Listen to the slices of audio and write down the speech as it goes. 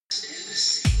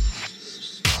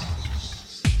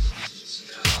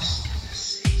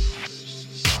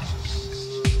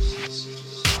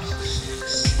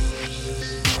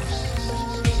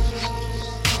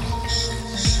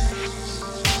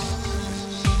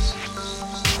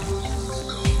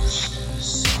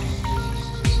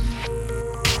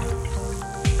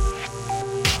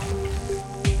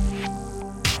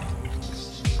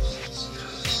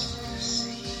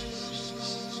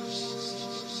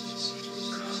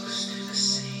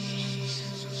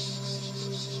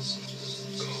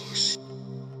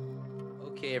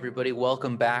Hey everybody,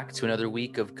 welcome back to another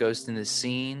week of Ghost in the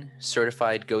Scene,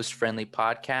 certified ghost-friendly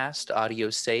podcast, Audio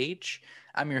Sage.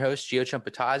 I'm your host, Gio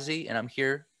Chumpatazzi, and I'm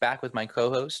here back with my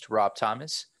co-host, Rob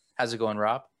Thomas. How's it going,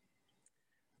 Rob?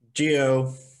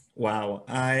 Gio, wow,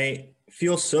 I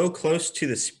feel so close to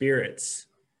the spirits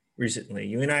recently.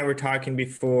 You and I were talking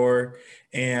before,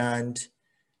 and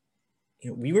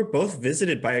we were both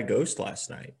visited by a ghost last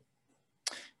night.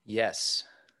 Yes,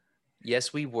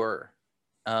 we were.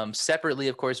 Separately,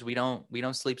 of course, we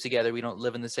don't sleep together. We don't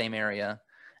live in the same area.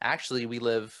 Actually, we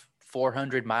live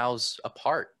 400 miles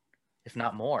apart, if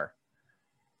not more.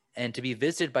 And to be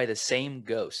visited by the same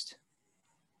ghost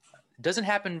doesn't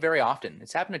happen very often.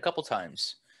 It's happened a couple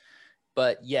times.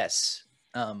 But yes,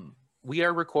 we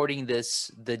are recording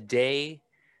this the day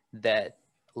that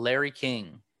Larry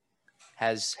King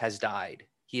has died.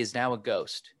 He is now a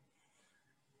ghost.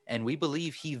 And we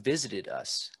believe he visited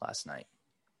us last night.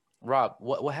 Rob,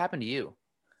 what happened to you?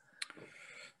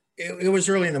 It was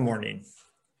early in the morning.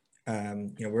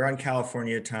 We're on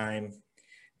California time,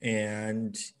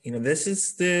 and this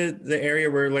is the area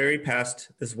where Larry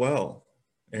passed as well,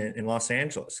 in Los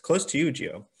Angeles, close to you,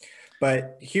 Gio.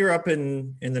 But here up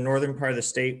in the northern part of the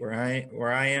state where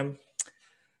I am,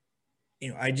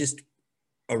 I just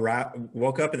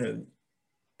woke up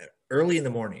early in the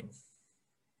morning,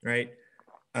 right?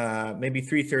 Maybe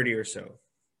 3:30 or so.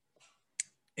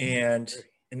 And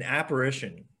an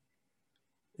apparition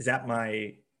is at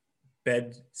my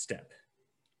bed step,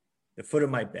 the foot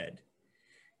of my bed,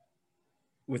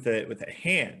 with a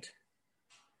hand,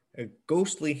 a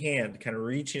ghostly hand kind of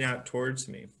reaching out towards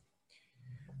me.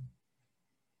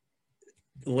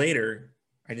 Later,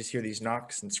 I just hear these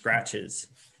knocks and scratches.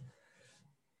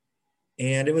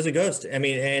 And it was a ghost. I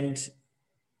mean, and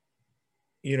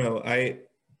I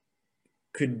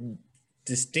could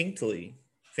distinctly,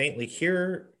 faintly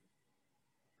hear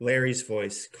Larry's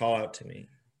voice call out to me.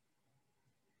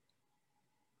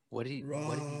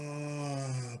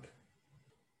 Rob,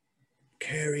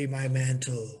 carry my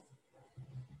mantle.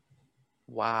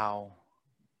 Wow.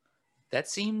 That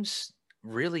seems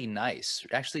really nice,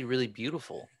 actually really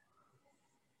beautiful.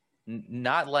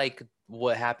 Not like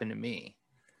what happened to me.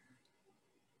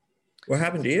 What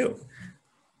happened to you?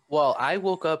 Well, I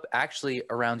woke up actually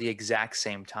around the exact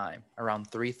same time,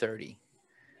 around 3:30.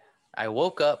 I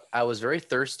woke up, I was very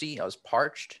thirsty, I was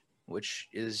parched, which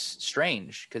is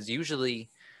strange because usually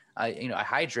I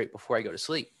hydrate before I go to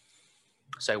sleep.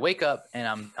 So I wake up and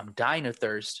I'm dying of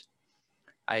thirst.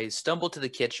 I stumble to the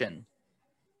kitchen,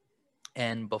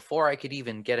 and before I could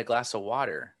even get a glass of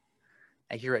water,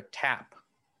 I hear a tap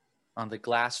on the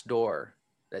glass door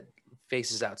that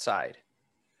faces outside.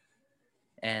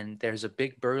 And there's a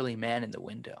big burly man in the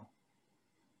window.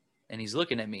 And he's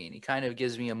looking at me, and he kind of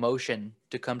gives me a motion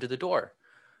to come to the door.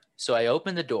 So I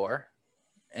open the door,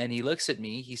 and he looks at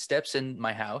me. He steps in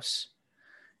my house,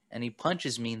 and he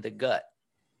punches me in the gut.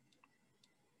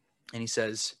 And he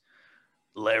says,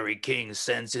 "Larry King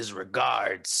sends his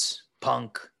regards,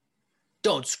 punk.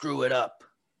 Don't screw it up."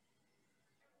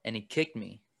 And he kicked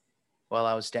me while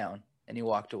I was down, and he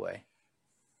walked away.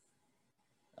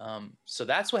 So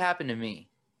that's what happened to me.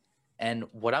 And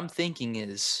what I'm thinking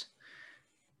is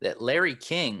that Larry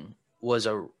King was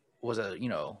a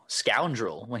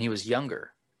scoundrel when he was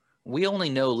younger. We only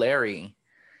know Larry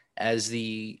as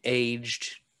the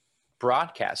aged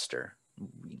broadcaster.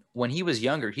 When he was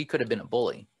younger, he could have been a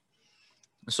bully.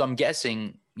 So I'm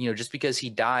guessing, just because he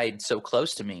died so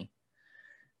close to me,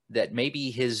 that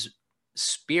maybe his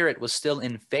spirit was still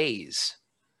in phase,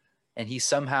 and he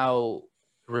somehow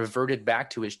reverted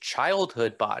back to his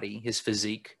childhood body, his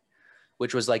physique,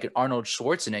 which was like an Arnold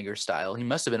Schwarzenegger style. He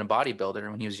must have been a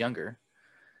bodybuilder when he was younger.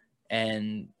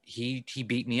 And he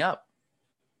beat me up.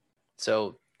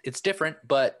 So it's different,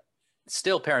 but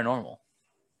still paranormal.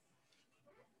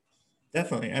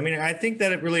 Definitely. I mean, I think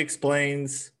that it really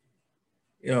explains,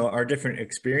 our different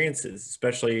experiences,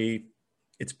 especially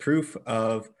it's proof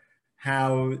of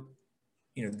how,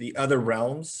 the other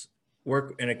realms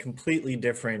work in a completely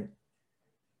different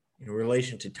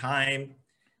relation to time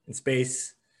and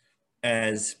space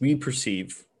as we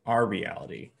perceive our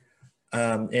reality.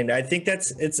 And I think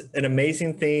it's an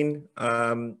amazing thing.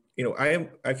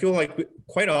 I feel like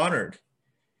quite honored.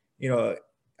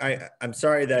 I'm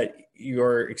sorry that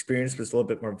your experience was a little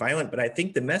bit more violent, but I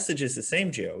think the message is the same,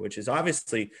 Gio, which is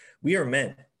obviously we are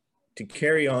meant to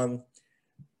carry on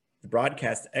the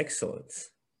broadcast excellence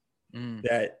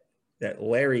that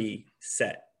Larry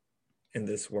set in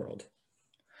this world.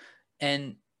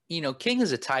 And, King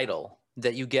is a title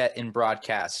that you get in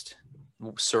broadcast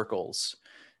circles.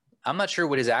 I'm not sure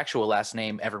what his actual last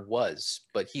name ever was,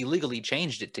 but he legally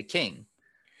changed it to King.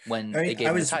 when I they mean, gave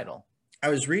him the title. I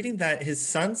was reading that his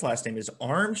son's last name is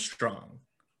Armstrong.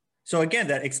 So again,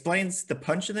 that explains the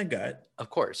punch in the gut Of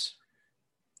course.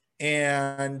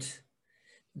 and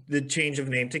the change of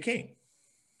name to King.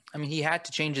 I mean, he had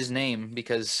to change his name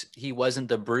because he wasn't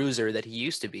the bruiser that he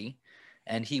used to be,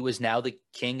 and he was now the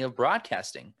king of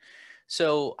broadcasting.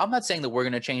 So I'm not saying that we're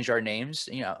going to change our names.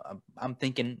 You know, I'm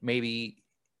thinking maybe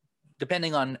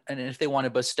depending on and if they want to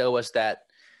bestow us that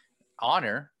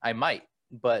honor, I might.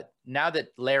 But now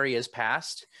that Larry has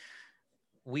passed,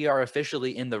 we are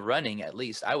officially in the running, at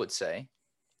least I would say,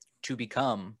 to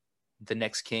become the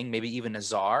next king, maybe even a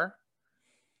czar.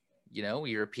 You know,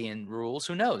 European rules,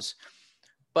 who knows?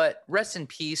 But rest in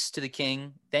peace to the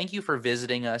king. Thank you for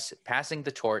visiting us, passing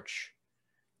the torch.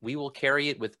 We will carry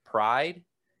it with pride,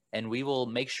 and we will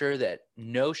make sure that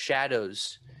no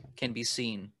shadows can be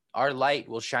seen. Our light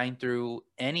will shine through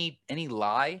any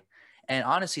lie. And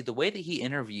honestly, the way that he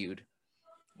interviewed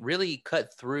really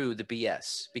cut through the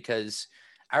BS, because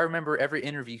I remember every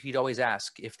interview he'd always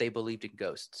ask if they believed in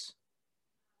ghosts.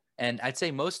 And I'd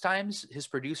say most times his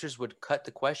producers would cut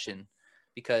the question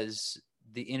because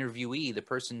the interviewee, the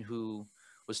person who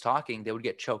was talking, they would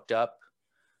get choked up.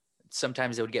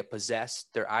 Sometimes they would get possessed.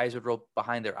 Their eyes would roll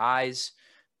behind their eyes.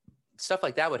 Stuff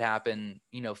like that would happen.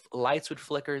 You know, lights would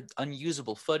flicker,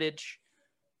 unusable footage.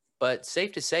 But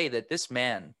safe to say that this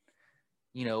man,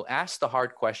 you know, asked the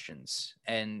hard questions,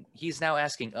 and he's now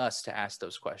asking us to ask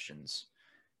those questions.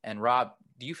 And Rob,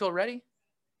 do you feel ready?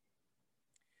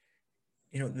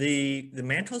 You know, the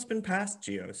mantle's been passed,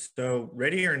 Gio. So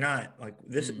ready or not, like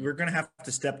this, we're going to have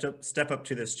to step up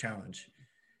to this challenge.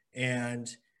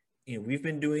 And you know, we've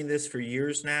been doing this for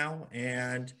years now,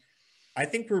 and I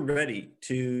think we're ready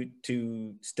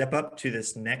to step up to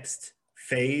this next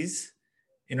phase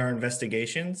in our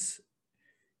investigations.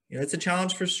 You know, it's a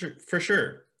challenge for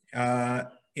sure.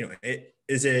 You know,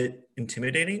 is it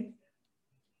intimidating?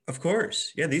 Of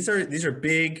course. Yeah, these are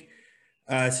big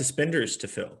suspenders to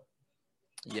fill.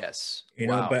 Yes. You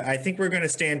know, but I think we're going to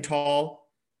stand tall,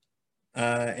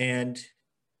 and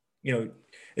you know,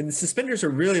 and the suspenders are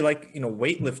really like, you know,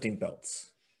 weightlifting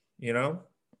belts. You know.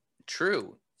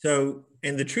 True. So,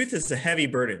 and the truth is a heavy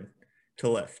burden to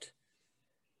lift.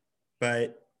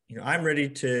 But you know, I'm ready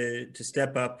to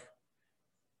step up.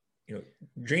 You know,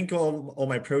 drink all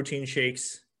my protein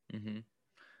shakes, I'm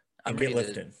and ready get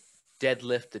lifted. To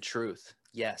deadlift the truth.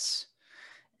 Yes.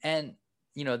 And,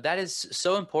 you know, that is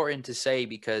so important to say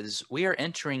because we are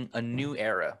entering a new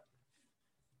era.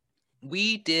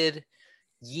 We did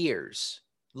years,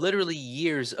 literally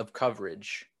years of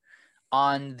coverage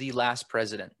on the last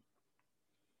president.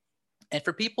 And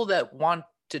for people that want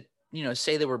to, you know,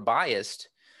 say they were biased,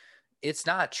 it's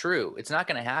not true. It's not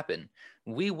going to happen.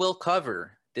 We will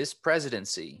cover this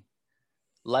presidency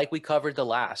like we covered the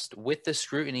last, with the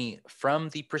scrutiny from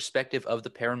the perspective of the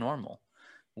paranormal.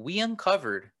 We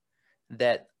uncovered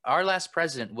that our last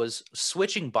president was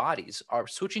switching bodies, or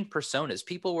switching personas.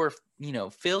 People were, you know,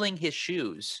 filling his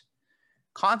shoes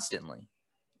constantly,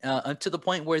 to the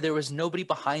point where there was nobody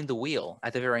behind the wheel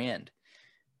at the very end.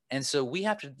 And so we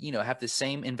have to, you know, have the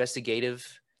same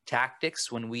investigative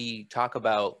tactics when we talk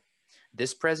about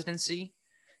this presidency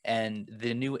and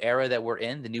the new era that we're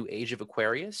in, the new age of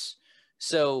Aquarius.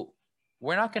 So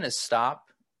we're not going to stop.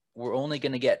 We're only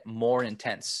going to get more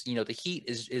intense. You know, the heat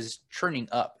is churning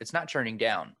up. It's not churning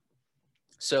down.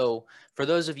 So for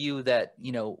those of you that,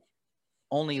 you know,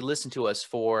 only listen to us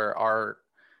for our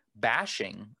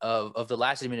bashing of the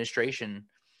last administration,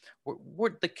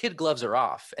 we're the kid gloves are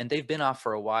off, and they've been off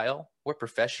for a while. We're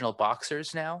professional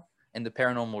boxers now in the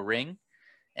paranormal ring,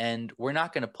 and we're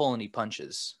not going to pull any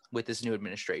punches with this new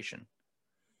administration.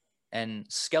 And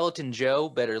Skeleton Joe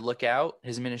better look out.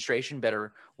 His administration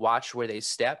better watch where they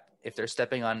step. If they're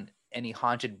stepping on any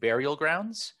haunted burial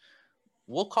grounds,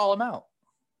 we'll call them out.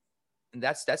 And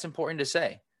that's important to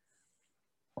say.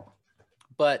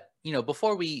 But, you know,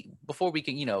 before we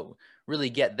can, you know, really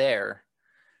get there,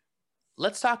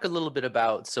 let's talk a little bit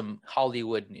about some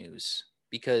Hollywood news,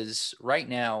 because right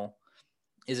now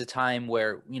is a time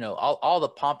where, you know, all the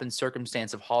pomp and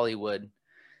circumstance of Hollywood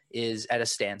is at a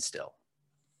standstill.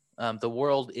 The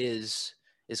world is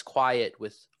quiet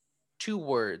with two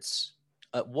words,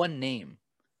 one name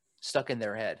stuck in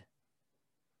their head: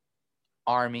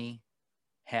 Armie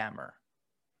Hammer.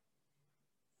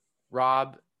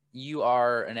 Rob, you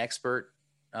are an expert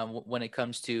when it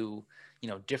comes to, you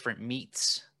know, different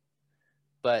meats,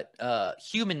 but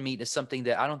human meat is something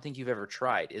that I don't think you've ever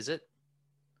tried, is it?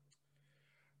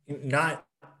 Not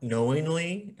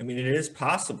knowingly. I mean, it is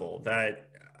possible that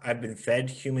I've been fed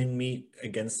human meat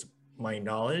against my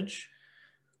knowledge.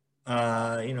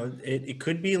 It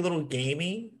could be a little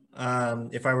gamey,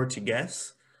 if I were to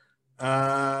guess.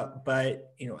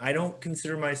 But I don't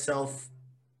consider myself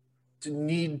to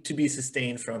need to be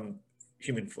sustained from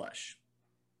human flesh.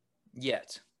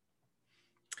 Yet.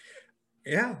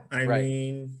 Yeah, I Right.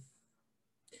 mean,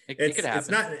 It could it's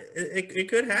happen. not it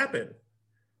could happen,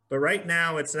 but right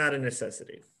now it's not a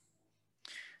necessity.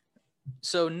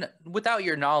 So without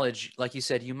your knowledge, like you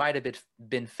said, you might have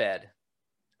been fed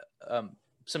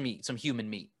some meat, some human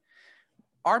meat.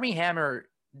 Army Hammer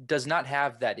does not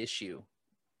have that issue.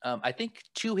 I think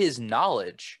to his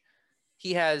knowledge,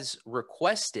 he has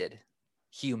requested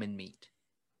human meat.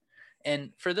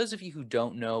 And for those of you who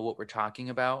don't know what we're talking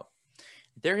about,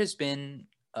 there has been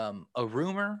a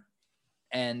rumor,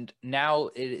 and now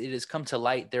it has come to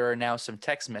light. There are now some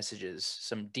text messages,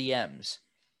 some DMs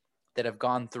that have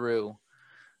gone through,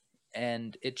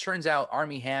 and it turns out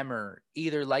Army Hammer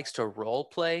either likes to role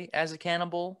play as a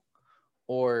cannibal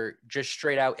or just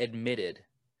straight out admitted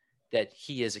that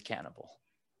he is a cannibal.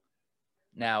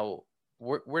 Now,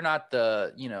 we're not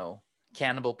the,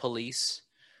 cannibal police,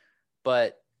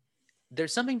 but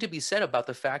there's something to be said about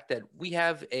the fact that we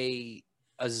have a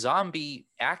zombie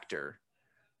actor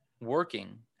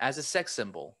working as a sex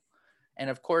symbol. And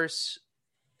of course,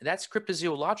 that's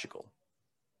cryptozoological.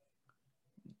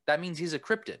 That means he's a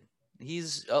cryptid.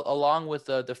 He's along with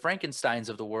the Frankensteins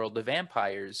of the world, the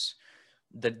vampires,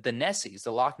 the Nessies,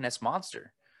 the Loch Ness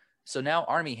monster. So now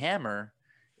Army Hammer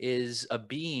is a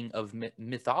being of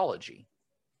mythology.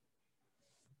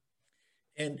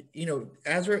 And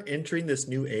as we're entering this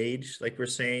new age, like we're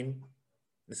saying,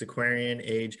 this Aquarian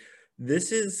age,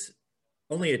 this is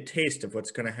only a taste of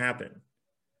what's going to happen.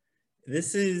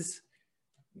 This is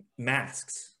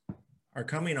masks are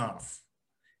coming off,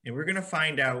 and we're going to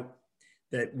find out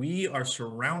that we are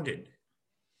surrounded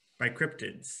by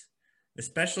cryptids,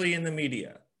 especially in the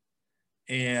media.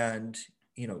 And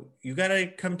you got to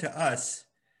come to us,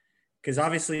 because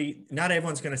obviously not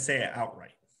everyone's going to say it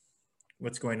outright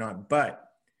what's going on, but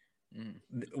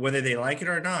whether they like it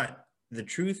or not, the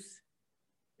truth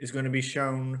is going to be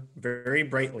shown very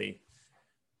brightly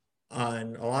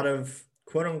on a lot of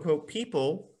quote unquote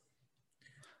people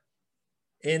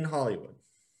in Hollywood.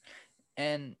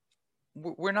 And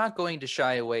we're not going to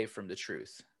shy away from the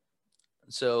truth.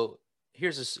 So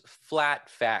here's a flat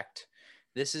fact.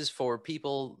 This is for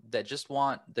people that just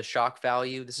want the shock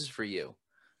value. This is for you.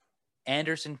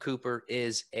 Anderson Cooper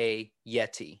is a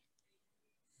Yeti.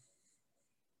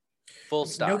 Full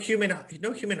stop. No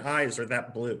human eyes are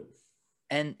that blue.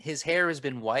 And his hair has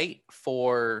been white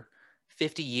for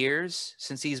 50 years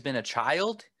since he's been a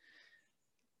child.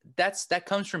 That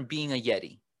comes from being a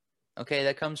Yeti. Okay,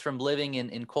 that comes from living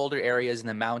in colder areas in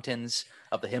the mountains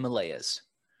of the Himalayas.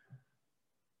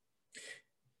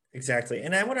 Exactly.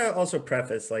 And I want to also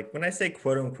preface, like, when I say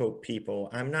quote unquote people,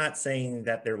 I'm not saying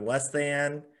that they're less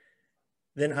than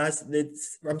us.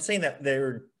 I'm saying that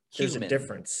there's a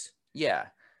difference. Yeah.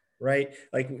 Right?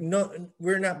 Like, no,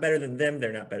 we're not better than them.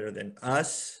 They're not better than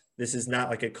us. This is not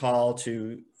like a call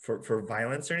for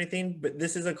violence or anything, but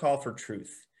this is a call for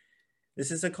truth.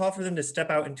 This is a call for them to step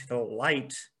out into the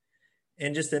light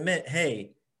and just admit,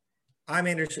 hey, I'm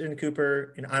Anderson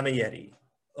Cooper and I'm a Yeti.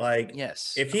 Like,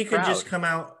 yes, if he could just come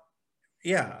out,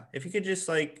 if he could just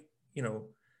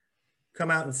come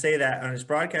out and say that on his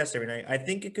broadcast every night, I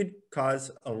think it could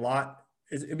cause a lot.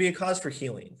 It'd be a cause for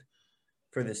healing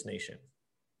for this nation.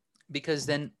 Because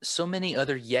then so many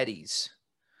other Yetis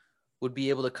would be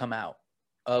able to come out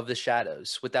of the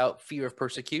shadows without fear of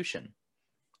persecution.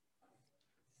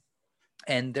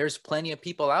 And there's plenty of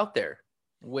people out there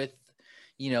with,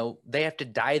 they have to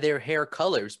dye their hair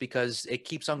colors because it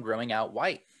keeps on growing out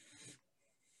white.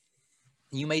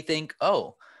 You may think,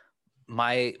 oh,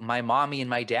 my mommy and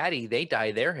my daddy, they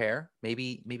dye their hair.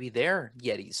 Maybe they're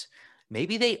Yetis.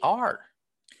 Maybe they are.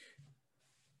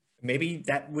 Maybe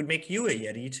that would make you a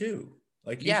Yeti too.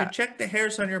 Like, you should check the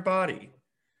hairs on your body.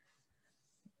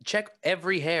 Check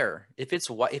every hair. If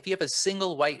it's white, if you have a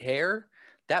single white hair,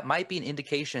 that might be an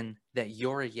indication that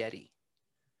you're a Yeti.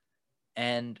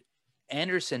 And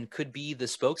Anderson could be the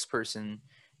spokesperson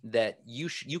that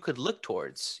you could look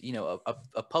towards,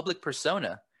 a public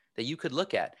persona that you could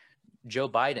look at. Joe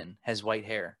Biden has white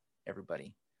hair,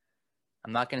 everybody.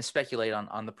 I'm not going to speculate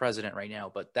on the president right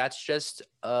now, but that's just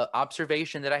an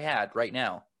observation that I had right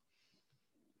now.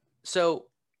 So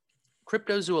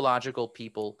cryptozoological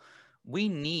people, we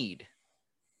need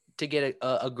to get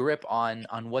a grip on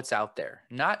what's out there,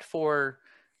 not for,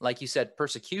 like you said,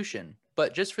 persecution,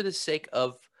 but just for the sake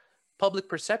of public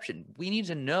perception. We need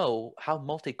to know how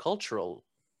multicultural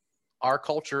our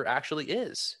culture actually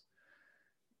is.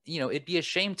 it'd be a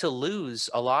shame to lose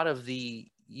a lot of the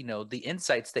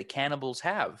insights that cannibals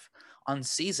have on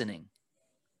seasoning.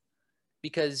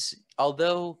 Because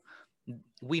although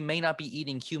we may not be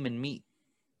eating human meat,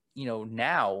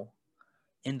 now,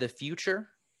 in the future,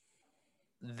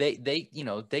 they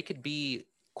could be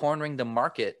cornering the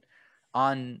market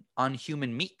on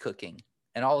human meat cooking,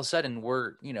 and all of a sudden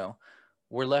we're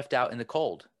left out in the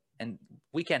cold, and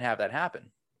we can't have that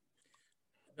happen.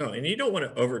 No, and you don't want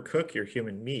to overcook your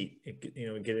human meat,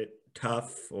 get it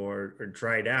tough or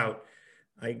dried out.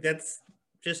 Like that's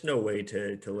just no way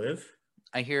to live.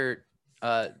 I hear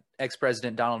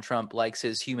ex-president Donald Trump likes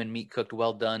his human meat cooked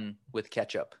well done with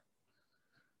ketchup,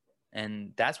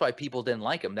 and that's why people didn't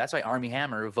like him. That's why Army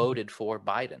Hammer voted for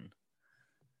Biden.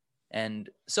 And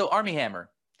so Army Hammer,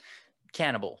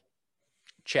 cannibal,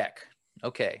 check.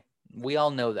 Okay, we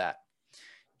all know that.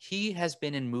 He has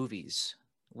been in movies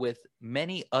with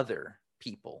many other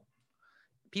people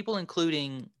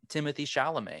including Timothy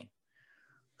Chalamet,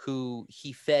 who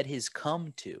he fed his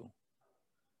cum to,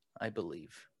 I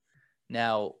believe.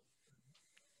 Now,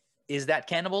 is that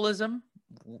cannibalism?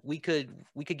 We could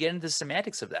get into the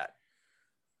semantics of that.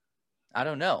 I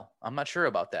don't know. I'm not sure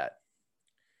about that.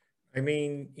 I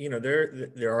mean,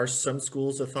 there are some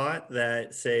schools of thought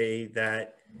that say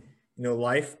that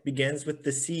life begins with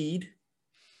the seed,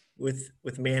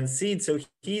 with man's seed. So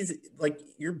he's like,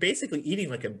 you're basically eating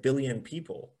like a billion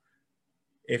people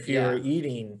if you're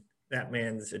eating that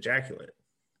man's ejaculate.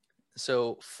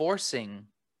 So forcing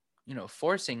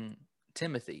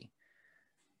Timothy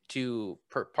to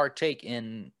partake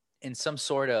in some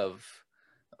sort of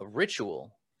a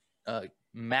ritual,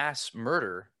 mass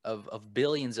murder of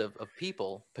billions of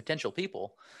people, potential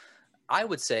people, I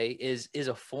would say is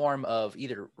a form of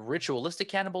either ritualistic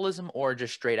cannibalism or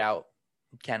just straight out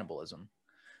cannibalism.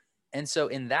 And so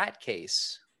in that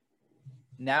case,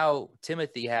 now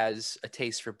Timothy has a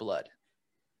taste for blood.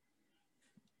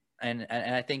 And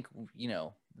I think,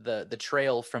 the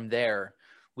trail from there,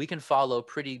 we can follow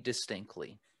pretty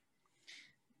distinctly.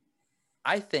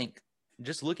 I think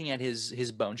just looking at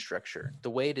his bone structure, the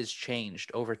way it has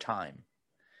changed over time,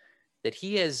 that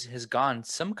he has gone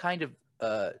some kind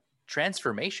of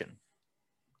transformation,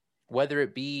 whether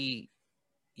it be,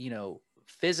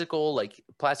 physical, like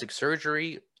plastic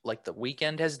surgery, like The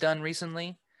Weeknd has done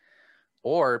recently,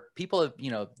 or people have,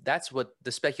 that's what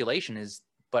the speculation is.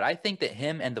 But I think that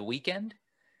him and The Weeknd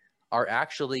are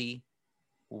actually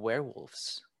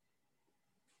werewolves.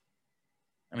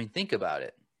 I mean, think about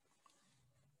it.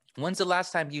 When's the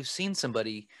last time you've seen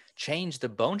somebody change the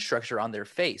bone structure on their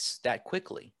face that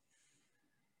quickly?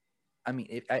 I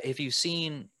mean, if you've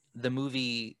seen the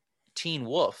movie Teen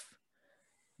Wolf,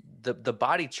 the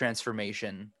body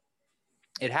transformation,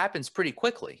 it happens pretty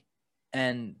quickly.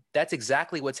 And that's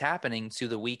exactly what's happening to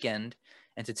The Weeknd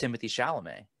and to Timothy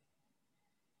Chalamet.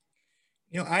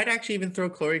 I'd actually even throw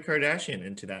Khloe Kardashian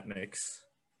into that mix.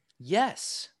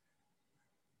 Yes.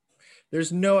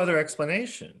 There's no other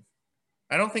explanation.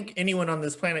 I don't think anyone on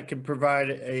this planet can provide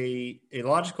a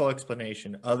logical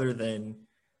explanation other than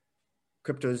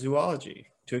cryptozoology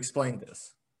to explain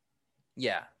this.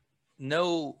 Yeah.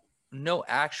 No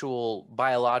actual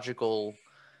biological,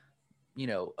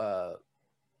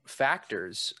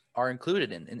 factors are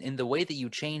included in the way that you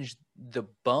change the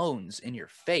bones in your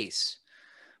face.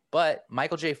 But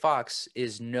Michael J. Fox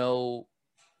is no,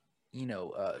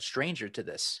 stranger to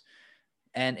this.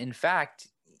 And in fact,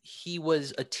 he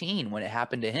was a teen when it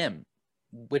happened to him,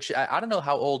 which I don't know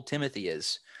how old Timothy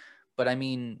is, but I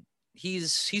mean,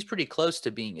 he's pretty close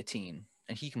to being a teen,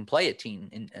 and he can play a teen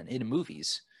in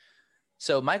movies.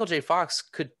 So Michael J. Fox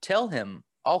could tell him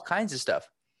all kinds of stuff.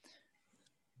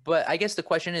 But I guess the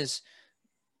question is,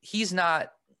 he's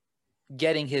not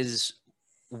getting his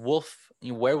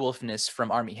werewolfness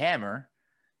from Army Hammer,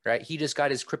 right? He just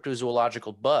got his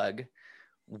cryptozoological bug.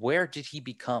 Where did he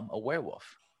become a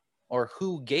werewolf? Or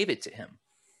who gave it to him?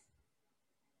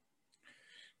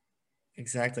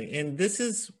 Exactly. And this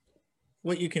is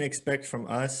what you can expect from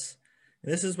us.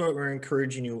 And this is what we're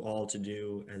encouraging you all to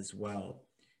do as well.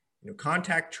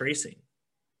 Contact tracing.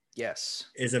 Yes.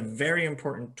 Is a very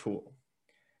important tool,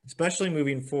 especially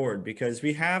moving forward, because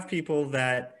we have people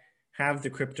that have the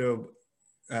crypto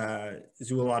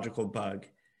zoological bug,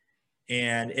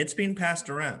 and it's being passed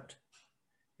around,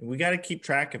 and we got to keep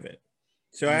track of it.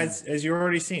 So as you've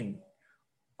already seen,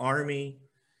 Army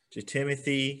to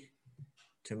Timothy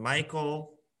to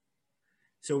Michael.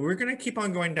 So we're going to keep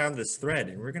on going down this thread,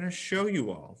 and we're going to show you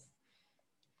all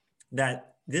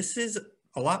that this is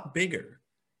a lot bigger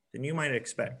than you might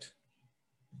expect.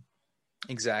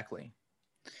 Exactly.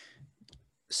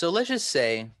 So let's just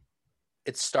say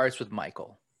it starts with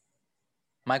Michael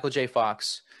Michael J.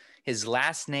 Fox. His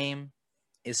last name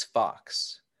is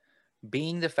Fox.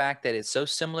 Being the fact that it's so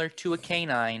similar to a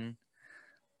canine,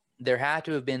 there had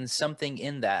to have been something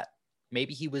in that.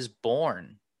 Maybe he was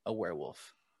born a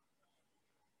werewolf.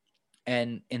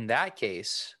 And in that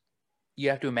case, you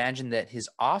have to imagine that his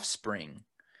offspring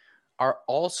are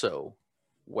also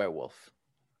werewolf.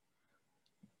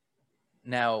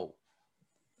 Now,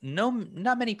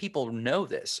 not many people know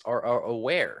this or are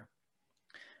aware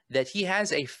that he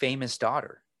has a famous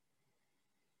daughter.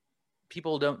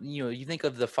 People don't, you think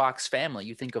of the Fox family,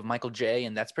 you think of Michael J,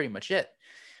 and that's pretty much it.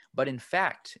 But in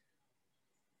fact,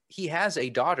 he has a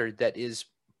daughter that is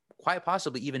quite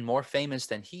possibly even more famous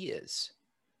than he is.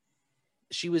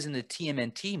 She was in the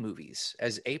TMNT movies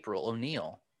as April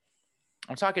O'Neil.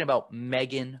 I'm talking about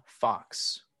Megan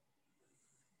Fox,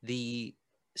 the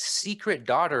secret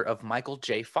daughter of Michael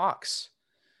J. Fox,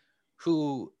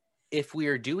 who, if we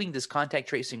are doing this contact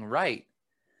tracing right,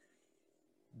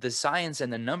 the science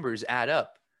and the numbers add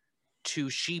up to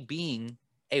she being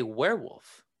a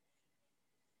werewolf.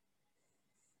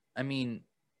 I mean,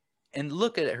 and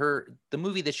look at the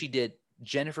movie that she did,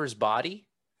 Jennifer's Body,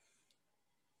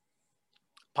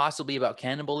 possibly about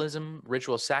cannibalism,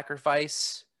 ritual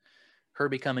sacrifice, her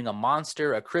becoming a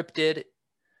monster, a cryptid.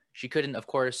 She couldn't, of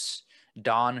course,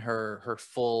 don her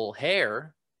full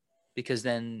hair, because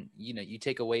then, you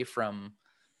take away from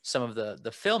some of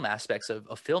the film aspects of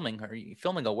filming her.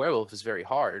 Filming a werewolf is very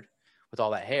hard with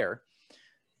all that hair.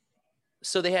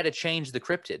 So they had to change the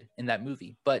cryptid in that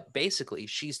movie. But basically,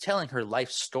 she's telling her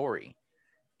life story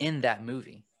in that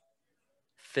movie.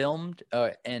 Filmed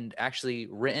and actually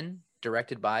written,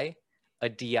 directed by a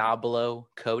Diablo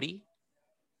Cody.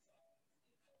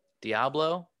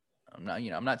 Diablo,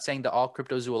 I'm not saying that all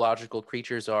cryptozoological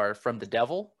creatures are from the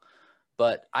devil,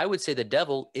 but I would say the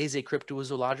devil is a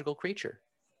cryptozoological creature.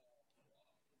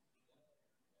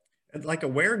 Like a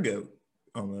weregoat,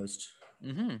 almost.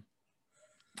 Mm-hmm.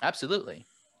 Absolutely.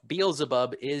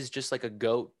 Beelzebub is just like a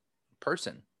goat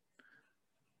person.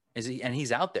 And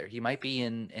he's out there. He might be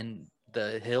in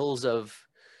the hills of,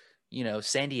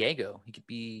 San Diego. He could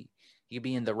be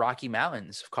in the Rocky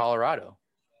Mountains of Colorado,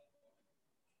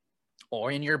 or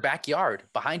in your backyard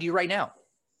behind you right now.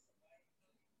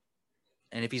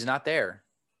 And if he's not there,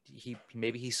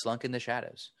 maybe he's slunk in the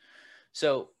shadows.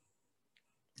 So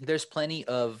there's plenty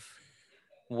of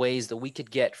ways that we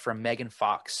could get from Megan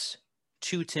Fox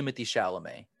to Timothy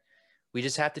Chalamet. We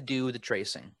just have to do the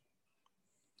tracing.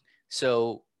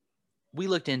 So we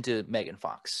looked into Megan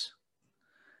Fox,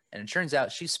 and it turns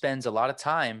out she spends a lot of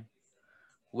time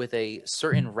with a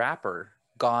certain rapper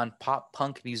gone pop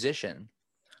punk musician,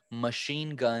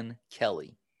 Machine Gun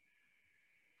Kelly.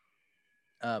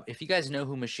 If you guys know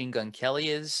who Machine Gun Kelly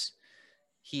is,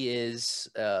 he is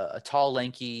a tall,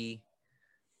 lanky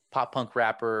pop punk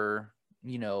rapper,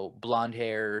 blonde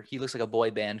hair. He looks like a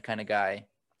boy band kind of guy.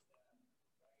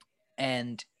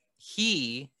 And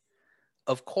he,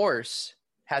 of course,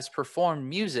 has performed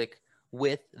music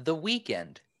with The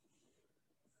Weeknd.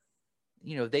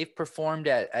 They've performed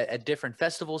at different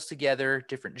festivals together,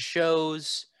 different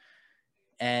shows.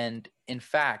 And in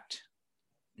fact,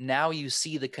 now you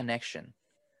see the connection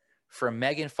from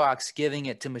Megan Fox giving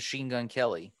it to Machine Gun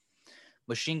Kelly.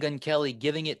 Machine Gun Kelly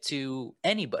giving it to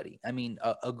anybody. I mean,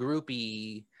 a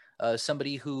groupie,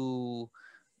 somebody who,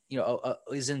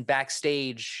 is in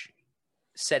backstage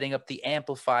setting up the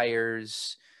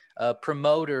amplifiers, a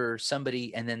promoter,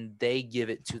 somebody, and then they give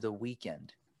it to The Weeknd.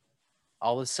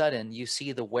 All of a sudden, you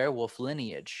see the werewolf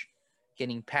lineage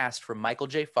getting passed from Michael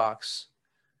J. Fox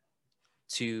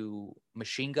to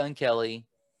Machine Gun Kelly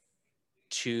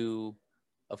to,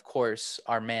 of course,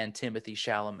 our man Timothy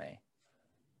Chalamet.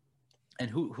 And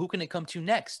who can it come to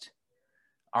next?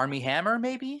 Armie Hammer,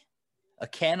 maybe? A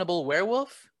cannibal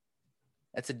werewolf?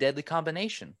 That's a deadly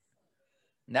combination.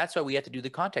 And that's why we have to do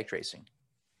the contact tracing.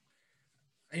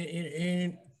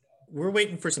 And we're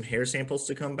waiting for some hair samples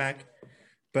to come back.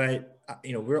 But,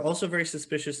 we're also very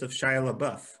suspicious of Shia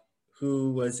LaBeouf,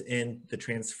 who was in the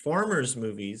Transformers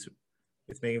movies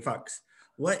with Megan Fox.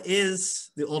 What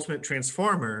is the ultimate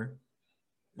transformer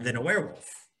than a werewolf?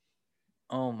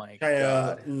 Oh, my Shia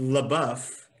God.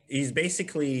 LaBeouf, he's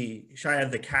basically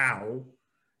Shia the cow.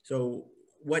 So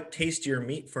what tastier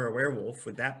meat for a werewolf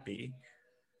would that be?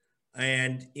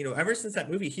 And, ever since that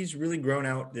movie, he's really grown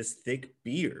out this thick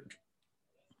beard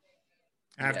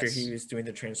after Yes. he was doing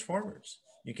the Transformers.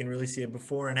 You can really see it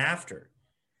before and after.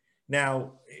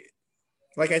 Now,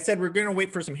 like I said, we're going to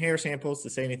wait for some hair samples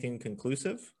to say anything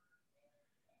conclusive.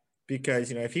 Because,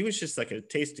 if he was just like a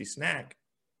tasty snack,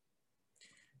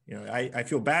 I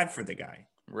feel bad for the guy.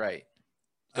 Right.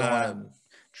 Don't want to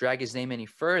drag his name any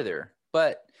further.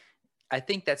 But I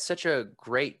think that's such a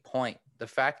great point. The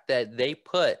fact that they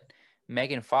put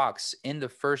Megan Fox in the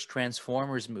first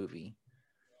Transformers movie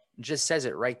just says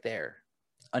it right there.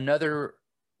 Another,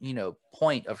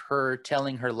 point of her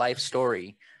telling her life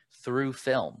story through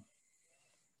film,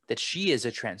 that she is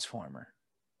a Transformer.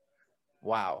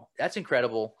 Wow, that's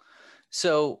incredible.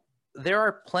 So there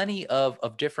are plenty of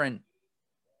different,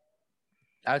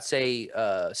 I would say,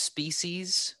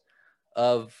 species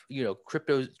of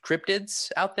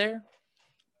cryptids out there,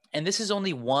 and this is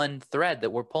only one thread that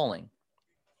we're pulling.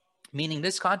 Meaning,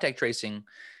 this contact tracing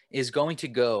is going to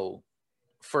go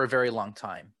for a very long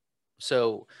time.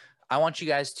 So I want you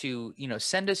guys to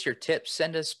send us your tips,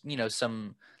 send us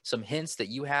some hints that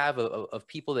you have of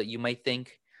people that you might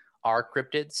think are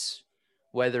cryptids,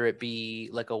 whether it be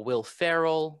like a Will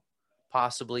Ferrell,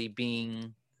 possibly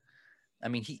being. I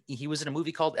mean, he was in a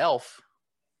movie called Elf.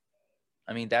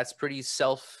 I mean, that's pretty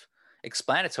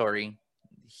self-explanatory.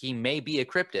 He may be a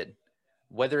cryptid,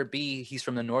 whether it be he's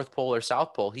from the North Pole or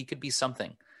South Pole. He could be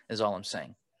something, is all I'm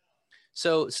saying.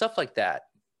 So stuff like that.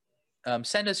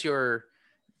 Send us your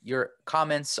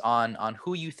comments on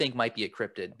who you think might be a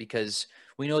cryptid, because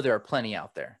we know there are plenty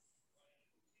out there.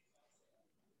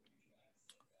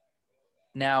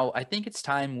 Now, I think it's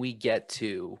time we get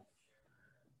to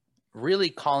really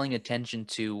calling attention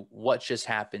to what just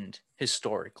happened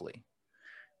historically,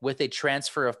 with a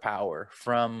transfer of power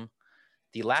from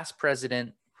the last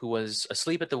president, who was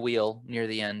asleep at the wheel near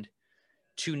the end,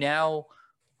 to now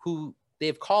who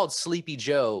they've called Sleepy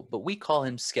Joe, but we call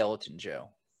him Skeleton Joe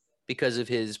because of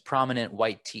his prominent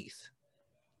white teeth.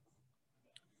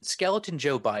 Skeleton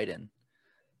Joe Biden,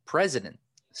 President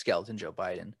Skeleton Joe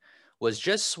Biden, was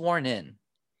just sworn in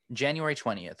January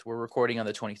 20th. We're recording on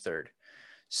the 23rd.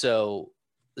 So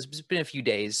it's been a few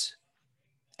days,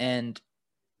 and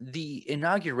the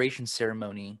inauguration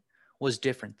ceremony was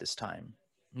different this time.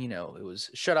 It was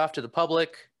shut off to the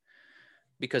public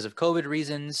because of COVID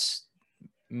reasons,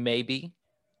 maybe,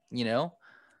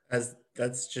 As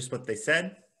that's just what they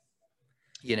said.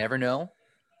 You never know.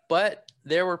 But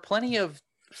there were plenty of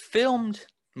filmed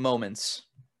moments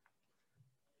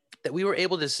that we were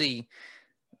able to see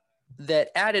that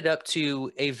added up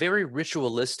to a very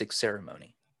ritualistic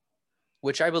ceremony,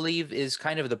 which I believe is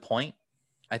kind of the point.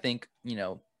 I think,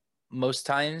 most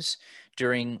times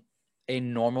during a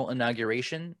normal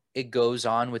inauguration, it goes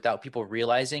on without people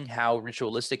realizing how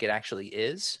ritualistic it actually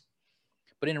is.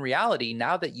 But in reality,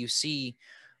 now that you see,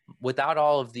 without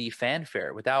all of the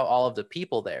fanfare, without all of the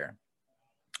people there,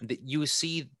 that you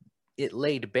see it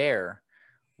laid bare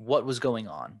what was going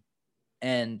on.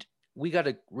 And we got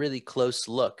a really close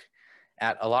look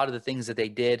at a lot of the things that they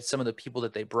did, some of the people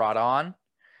that they brought on.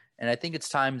 And I think it's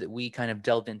time that we kind of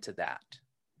delve into that,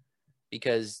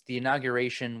 because the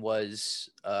inauguration was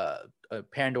a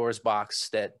Pandora's box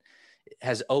that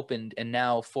has opened, and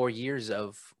now 4 years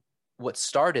of what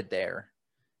started there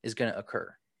is going to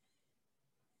occur.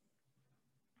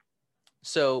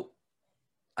 So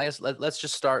I guess let's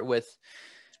just start with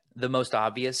the most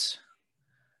obvious.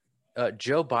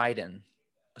 Joe Biden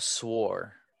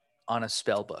swore on a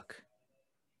spell book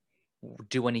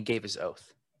when he gave his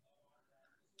oath.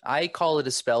 I call it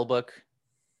a spell book.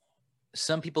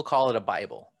 Some people call it a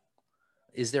Bible.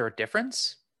 Is there a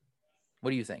difference? What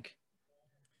do you think?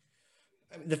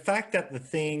 The fact that the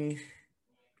thing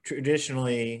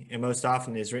traditionally and most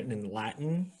often is written in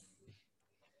Latin,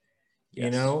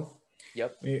 Yes.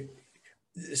 Yep.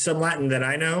 Some Latin that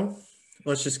I know,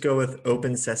 let's just go with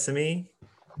open sesame,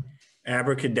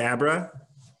 abracadabra.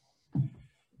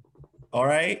 All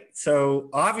right. So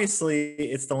obviously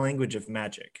it's the language of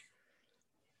magic.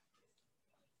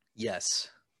 Yes,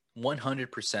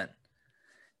 100%.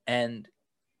 And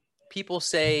people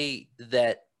say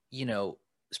that,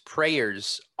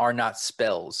 prayers are not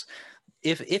spells.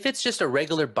 If it's just a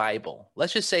regular Bible,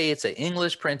 let's just say it's an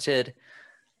English printed,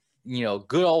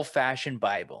 good old fashioned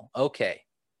Bible. Okay.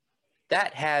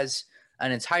 That has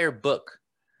an entire book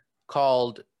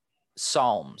called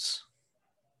Psalms.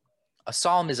 A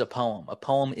psalm is a poem. A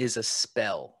poem is a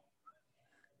spell.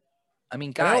 I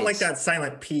mean, guys. I don't like that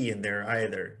silent P in there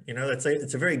either.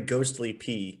 It's a very ghostly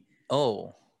P.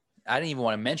 Oh, I didn't even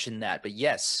want to mention that, but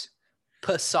yes,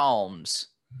 psalms.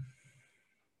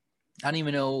 I don't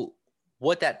even know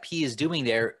what that P is doing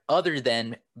there other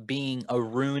than being a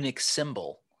runic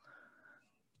symbol.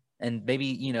 And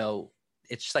maybe,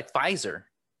 it's just like Pfizer,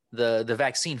 the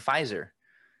vaccine Pfizer.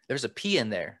 There's a P in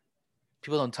there.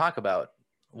 People don't talk about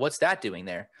what's that doing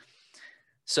there.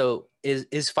 So is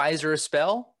Pfizer a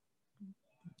spell?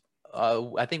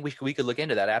 I think we could look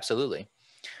into that. Absolutely.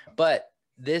 But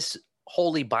this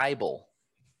Holy Bible,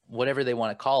 whatever they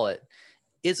want to call it,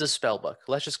 is a spell book.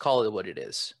 Let's just call it what it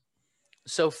is.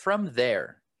 So from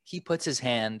there, he puts his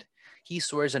hand, he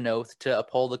swears an oath to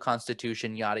uphold the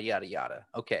Constitution, yada, yada, yada.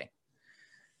 Okay.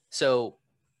 So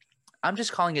I'm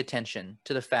just calling attention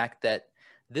to the fact that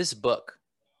this book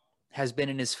has been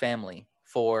in his family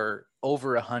for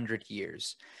over 100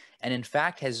 years. And in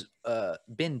fact, has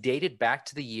been dated back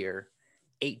to the year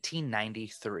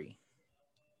 1893.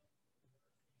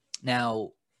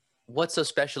 Now, what's so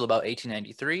special about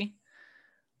 1893?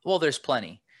 Well, there's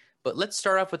plenty. But let's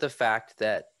start off with the fact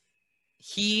that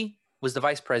he was the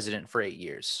vice president for 8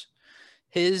 years.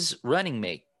 His running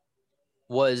mate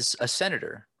was a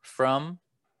senator from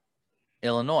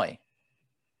Illinois.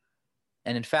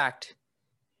 And in fact,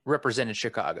 represented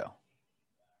Chicago.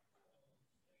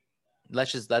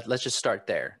 Let's just start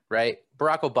there, right?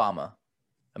 Barack Obama,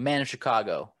 a man of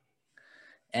Chicago,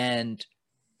 and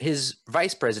his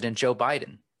vice president, Joe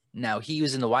Biden. Now, he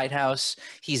was in the White House.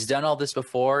 He's done all this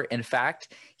before. In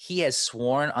fact, he has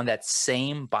sworn on that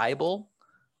same Bible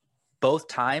both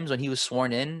times when he was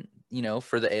sworn in,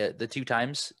 for the 2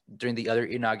 times during the other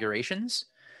inaugurations.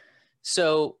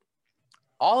 So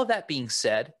all of that being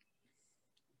said,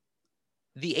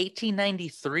 the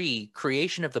 1893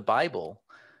 creation of the Bible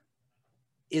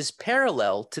is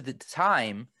parallel to the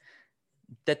time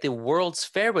that the World's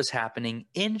Fair was happening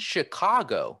in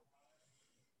Chicago,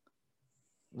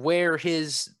 where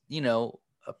his,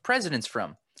 president's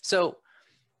from. So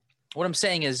what I'm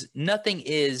saying is nothing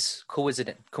is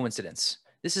coincidence.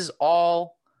 This is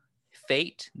all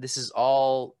fate. This is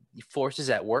all forces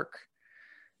at work.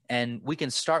 And we can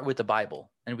start with the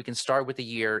Bible, and we can start with the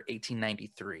year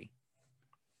 1893.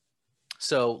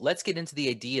 So let's get into the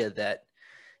idea that,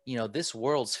 this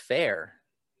World's Fair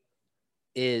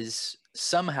is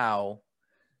somehow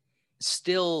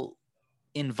still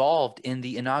involved in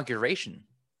the inauguration,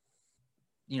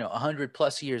 100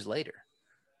 plus years later.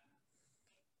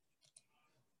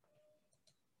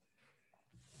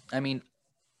 I mean,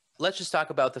 let's just talk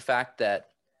about the fact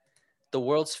that the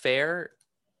World's Fair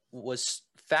was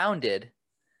founded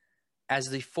as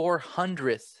the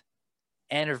 400th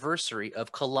anniversary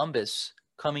of Columbus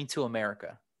coming to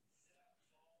America.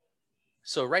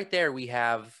 So right there we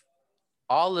have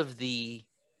all of the,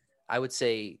 I would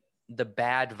say, the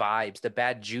bad vibes, the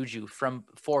bad juju from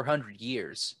 400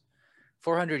 years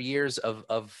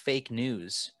of fake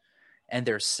news, and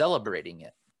they're celebrating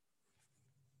it.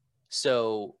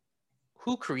 So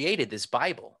who created this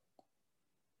Bible?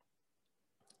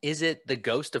 Is it the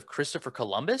ghost of Christopher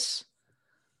Columbus?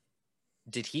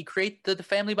 Did he create the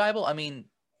family Bible? I mean,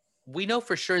 we know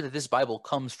for sure that this Bible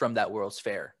comes from that World's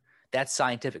Fair. That's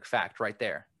scientific fact right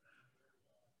there.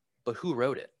 But who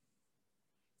wrote it?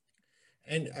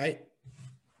 And I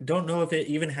don't know if it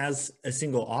even has a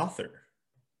single author,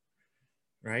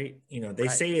 right? They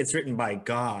say it's written by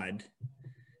God,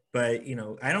 but,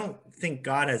 I don't think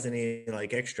God has any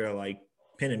extra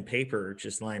pen and paper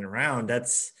just lying around.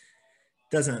 That's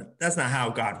not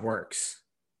how God works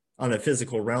on the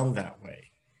physical realm that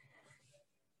way.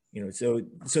 So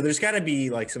there's got to be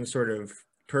some sort of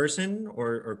person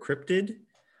or cryptid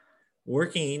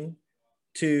working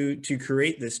to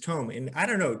create this tome. And I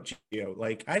don't know,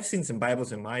 Gio, I've seen some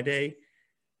Bibles in my day.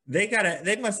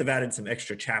 They must have added some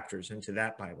extra chapters into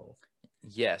that Bible.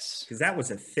 Yes. Because that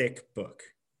was a thick book.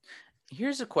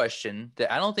 Here's a question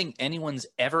that I don't think anyone's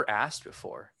ever asked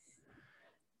before.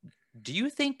 Do you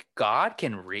think God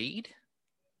can read?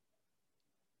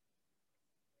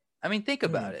 I mean, think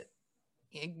about it.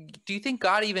 Do you think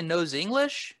God even knows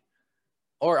English?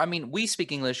 Or, I mean, we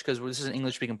speak English because this is an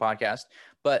English-speaking podcast,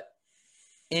 but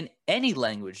in any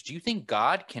language, do you think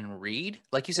God can read?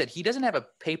 Like you said, he doesn't have a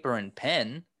paper and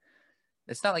pen.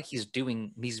 It's not like he's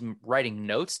writing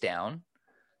notes down.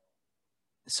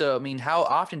 So, I mean, how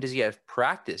often does he have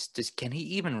practice? Can he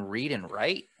even read and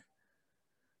write?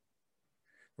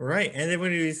 Right. And then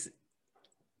when he's,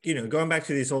 going back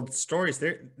to these old stories,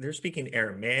 they're speaking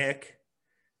Aramaic,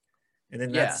 and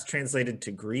then that's translated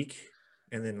to Greek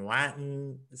and then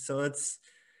Latin. So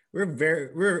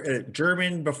we're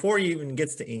German before he even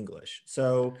gets to English.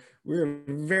 So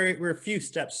we're a few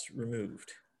steps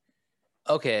removed.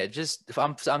 Okay,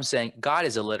 I'm saying God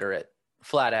is illiterate,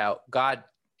 flat out. God,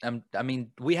 I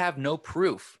mean, we have no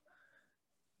proof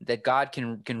that God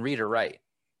can read or write.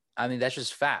 I mean, that's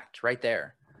just fact right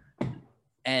there.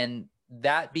 And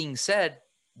that being said,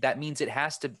 that means it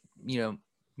has to,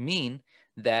 mean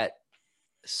that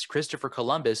Christopher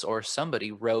Columbus or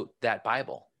somebody wrote that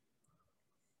Bible.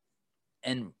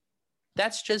 And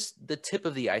that's just the tip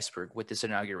of the iceberg with this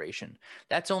inauguration.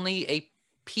 That's only a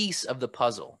piece of the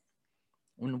puzzle.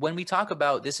 When we talk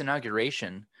about this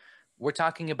inauguration, we're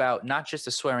talking about not just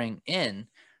the swearing in,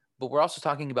 but we're also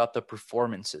talking about the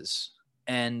performances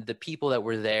and the people that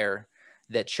were there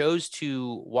that chose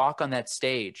to walk on that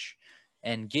stage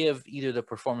and give either the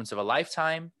performance of a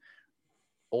lifetime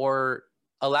or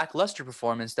a lackluster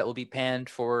performance that will be panned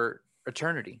for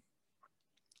eternity.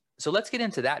 So let's get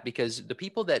into that, because the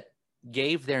people that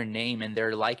gave their name and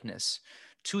their likeness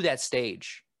to that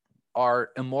stage are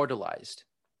immortalized.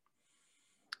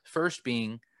 First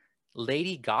being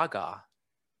Lady Gaga.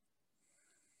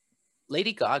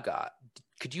 Lady Gaga,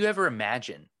 could you ever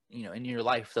imagine, in your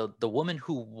life, the woman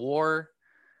who wore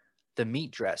the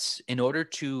meat dress in order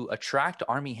to attract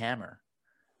Armie Hammer,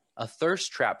 a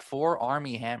thirst trap for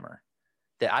Armie Hammer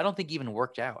that I don't think even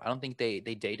worked out. I don't think they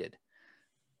dated.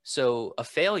 So a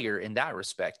failure in that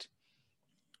respect.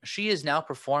 She is now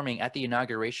performing at the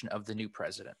inauguration of the new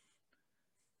president.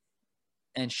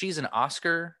 And she's an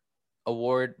Oscar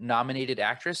award nominated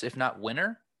actress, if not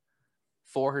winner,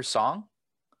 for her song,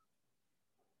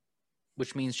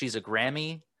 which means she's a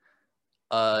Grammy,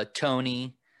 a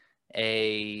Tony,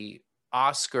 a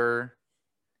Oscar,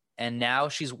 and now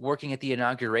she's working at the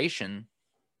inauguration.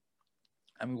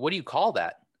 I mean, what do you call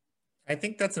that? I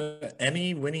think that's an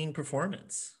Emmy-winning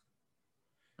performance.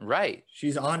 Right.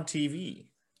 She's on TV.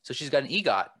 So she's got an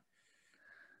EGOT.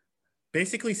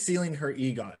 Basically sealing her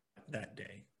EGOT that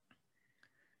day.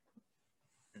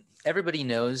 Everybody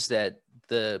knows that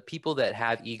the people that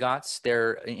have EGOTs,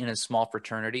 they're in a small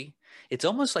fraternity. It's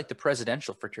almost like the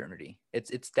presidential fraternity.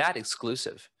 It's that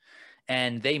exclusive.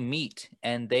 And they meet,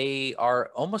 and they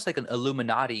are almost like an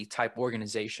Illuminati type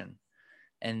organization.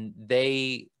 And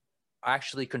they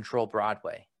actually control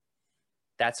Broadway.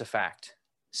 That's a fact.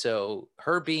 So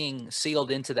her being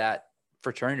sealed into that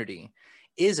fraternity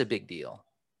is a big deal.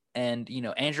 And,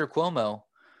 Andrew Cuomo,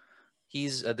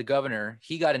 he's the governor.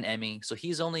 He got an Emmy. So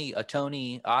he's only a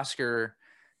Tony, Oscar,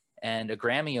 and a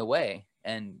Grammy away.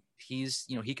 And he's,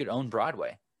 he could own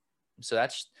Broadway. So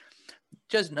that's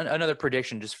just another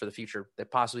prediction just for the future that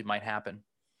possibly might happen.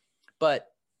 But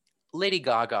Lady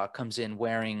Gaga comes in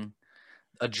wearing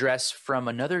a dress from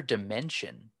another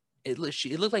dimension. It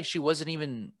looked like she wasn't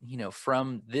even,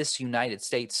 from this United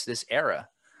States, this era.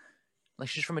 Like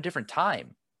she's from a different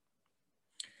time.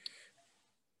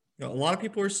 A lot of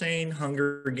people are saying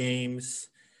Hunger Games.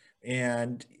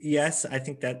 And yes, I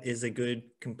think that is a good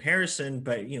comparison,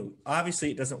 but,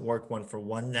 obviously it doesn't work one for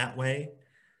one that way.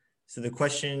 So the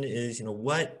question is,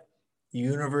 what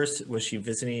universe was she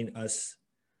visiting us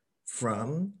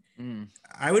from?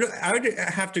 I would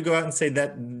have to go out and say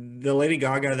that the Lady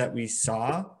Gaga that we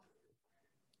saw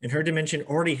in her dimension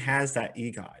already has that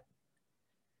EGOT.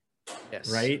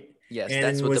 Yes. Right? Yes, and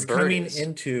that's what was the bird coming is.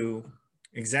 into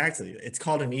exactly. It's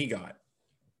called an EGOT.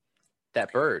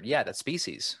 That bird, yeah, that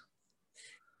species.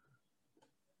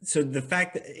 So the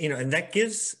fact that, and that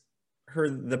gives her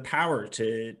the power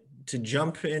to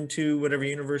jump into whatever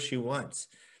universe she wants.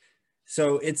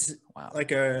 So it's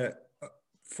like a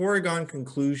foregone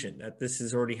conclusion that this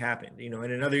has already happened. In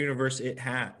another universe, it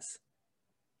has.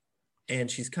 And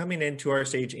she's coming into our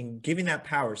stage and giving that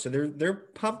power. So they're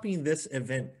pumping this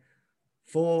event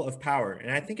full of power. And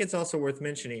I think it's also worth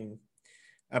mentioning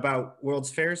about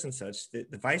World's Fairs and such,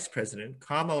 that the vice president,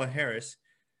 Kamala Harris,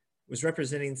 was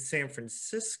representing San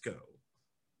Francisco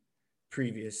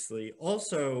previously,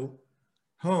 also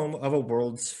home of a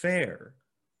World's Fair.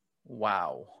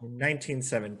 Wow. In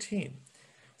 1917.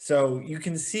 So you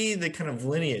can see the kind of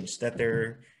lineage that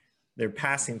they're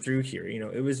passing through here.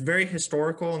 It was very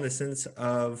historical in the sense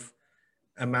of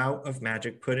amount of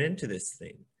magic put into this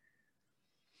thing.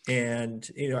 And,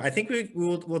 I think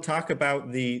we'll talk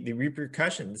about the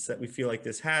repercussions that we feel like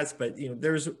this has, but,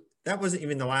 that wasn't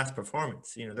even the last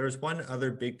performance. There was one other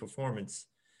big performance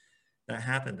that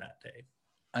happened that day.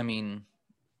 I mean,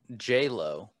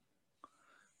 J-Lo.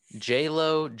 This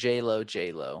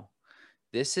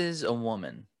is a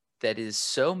woman that is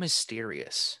so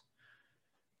mysterious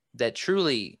that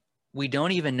truly we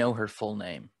don't even know her full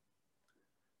name,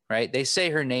 right? They say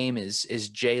her name is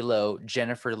J-Lo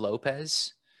Jennifer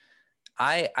Lopez.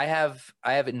 I have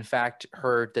in fact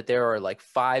heard that there are like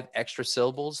 5 extra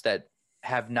syllables that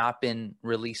have not been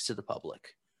released to the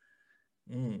public.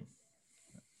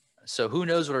 So who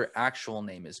knows what her actual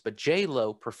name is, but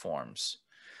J-Lo performs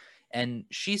and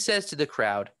she says to the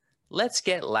crowd, "Let's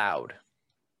get loud."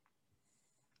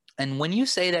 And when you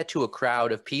say that to a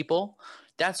crowd of people,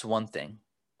 that's one thing,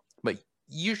 but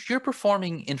you're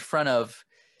performing in front of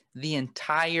the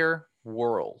entire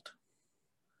world.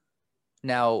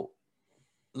 Now,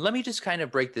 let me just kind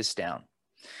of break this down.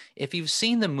 If you've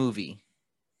seen the movie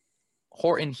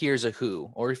Horton Hears a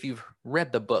Who, or if you've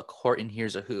read the book Horton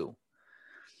Hears a Who,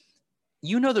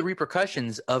 you know the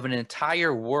repercussions of an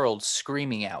entire world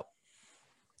screaming out,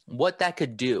 what that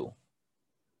could do.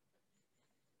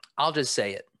 I'll just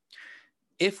say it.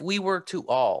 If we were to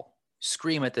all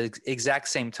scream at the exact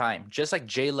same time, just like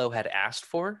J-Lo had asked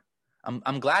for,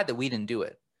 I'm glad that we didn't do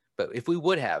it. But if we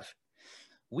would have,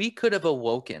 we could have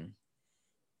awoken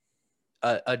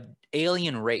a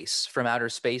alien race from outer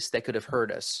space that could have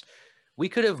heard us. We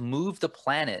could have moved the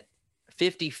planet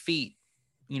 50 feet,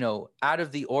 out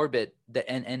of the orbit that,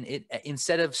 and it,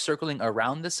 instead of circling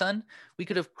around the sun, we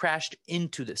could have crashed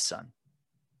into the sun.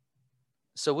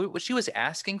 So what she was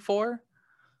asking for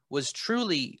was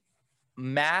truly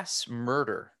mass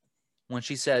murder when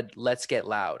she said, "Let's get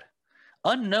loud."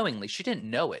 Unknowingly, she didn't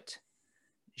know it.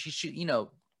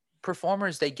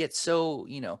 Performers, they get so,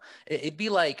 it'd be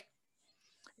like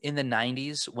in the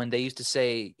 90s when they used to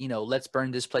say, "Let's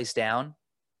burn this place down.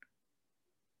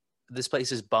 This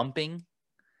place is bumping."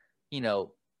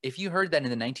 If you heard that in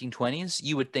the 1920s,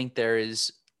 you would think there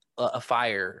is a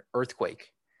fire,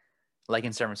 earthquake, like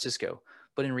in San Francisco.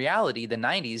 But in reality, the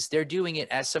 90s, they're doing it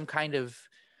as some kind of,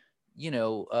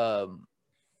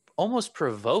 almost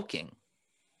provoking,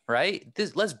 right?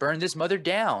 Let's burn this mother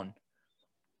down.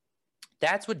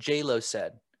 That's what J-Lo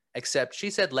said, except she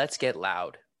said, "Let's get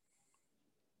loud."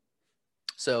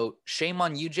 So shame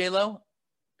on you, J-Lo.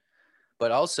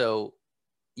 But also,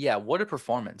 yeah, what a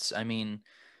performance. I mean,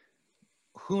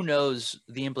 who knows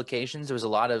the implications? There was a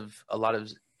lot of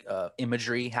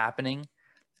imagery happening,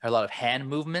 a lot of hand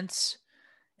movements,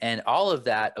 and all of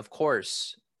that, of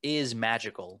course, is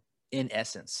magical in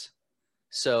essence.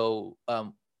 So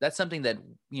that's something that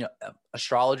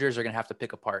astrologers are going to have to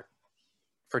pick apart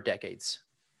for decades.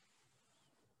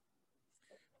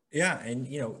 Yeah, and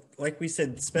like we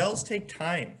said, spells take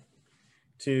time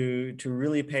to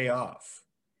really pay off.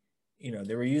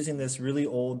 They were using this really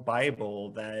old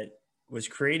Bible that was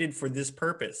created for this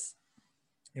purpose.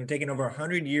 Taking over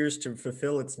 100 years to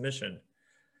fulfill its mission.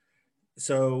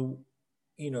 So,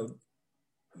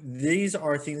 these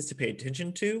are things to pay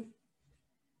attention to,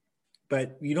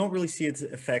 but you don't really see its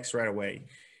effects right away.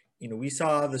 We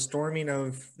saw the storming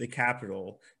of the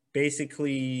Capitol,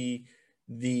 basically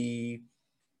the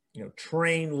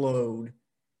train load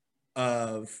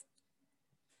of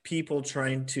people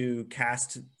trying to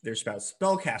cast their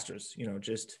spellcasters,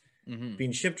 just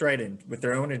being shipped right in with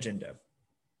their own agenda.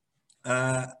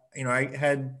 I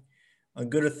had on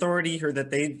good authority heard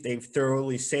that they've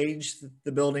thoroughly saged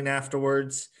the building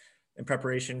afterwards in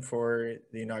preparation for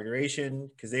the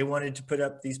inauguration, because they wanted to put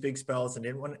up these big spells and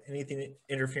didn't want anything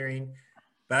interfering.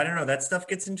 But I don't know, that stuff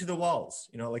gets into the walls,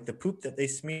 like the poop that they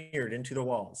smeared into the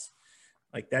walls,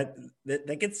 like that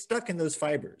gets stuck in those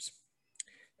fibers.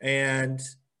 And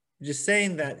just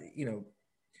saying that,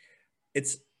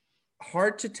 it's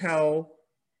hard to tell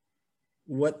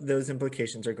what those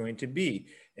implications are going to be.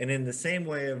 And in the same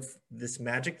way of this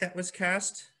magic that was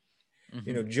cast,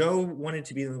 Joe wanted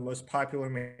to be the most popular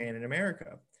man in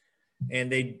America,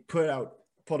 and they pulled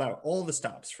out all the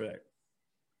stops for that.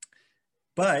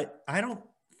 But I don't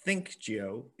think,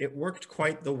 Gio, it worked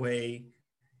quite the way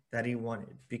that he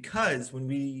wanted, because when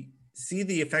we see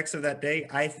the effects of that day,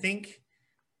 I think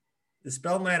the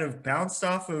spell might have bounced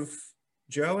off of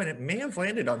Joe and it may have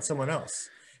landed on someone else.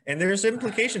 And there's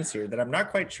implications here that I'm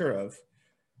not quite sure of.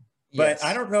 But yes.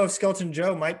 I don't know if Skeleton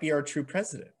Joe might be our true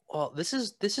president. Well, this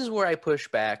is where I push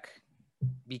back,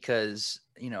 because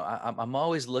I'm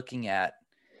always looking at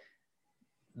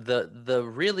the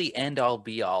really end all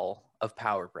be all of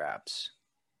power grabs,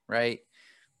 right?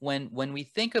 When we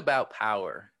think about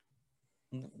power,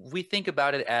 we think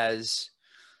about it as,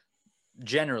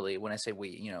 generally, when I say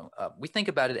we think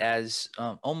about it as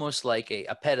almost like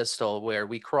a pedestal where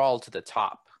we crawl to the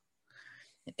top.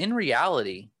 In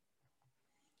reality,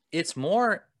 it's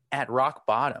more at rock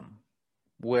bottom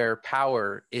where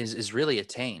power is really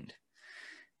attained.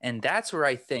 And that's where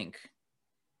I think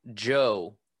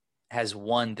Joe has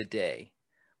won the day.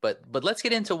 But let's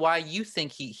get into why you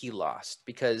think he lost,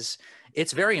 because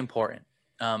it's very important.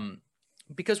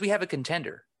 Because we have a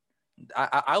contender.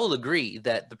 I will agree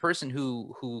that the person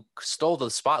who stole the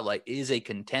spotlight is a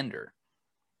contender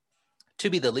to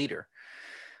be the leader.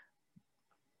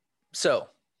 So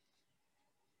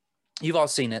you've all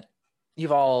seen it.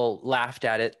 You've all laughed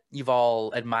at it. You've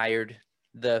all admired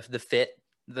the fit,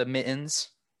 the mittens.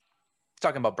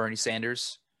 Talking about Bernie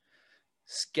Sanders,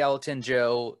 Skeleton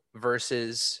Joe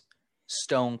versus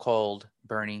Stone Cold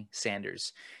Bernie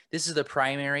Sanders. This is the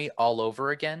primary all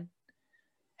over again,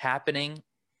 happening,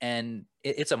 and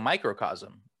it's a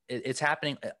microcosm. It's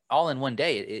happening all in one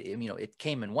day. It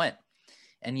came and went,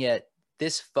 and yet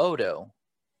this photo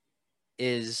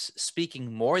is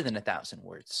speaking more than 1,000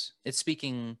 words. It's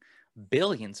speaking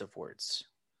billions of words,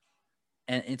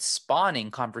 and it's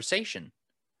spawning conversation.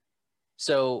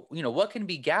 So, what can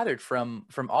be gathered from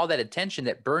all that attention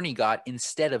that Bernie got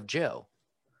instead of Joe?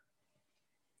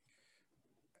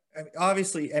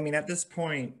 Obviously, I mean, at this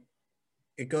point,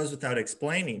 it goes without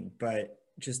explaining, but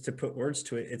just to put words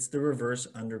to it, it's the reverse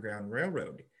Underground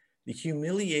Railroad, the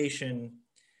humiliation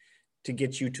to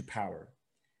get you to power.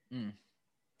 Mm.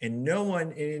 And no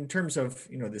one, in terms of,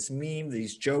 this meme,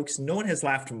 these jokes, no one has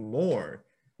laughed more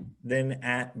than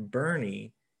at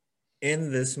Bernie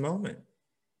in this moment.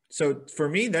 So for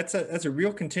me, that's a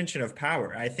real contention of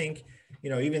power. I think,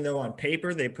 even though on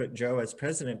paper they put Joe as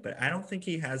president, but I don't think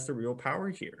he has the real power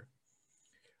here.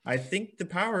 I think the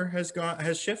power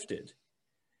has shifted,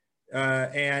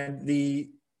 and the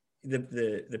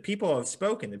people have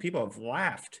spoken. The people have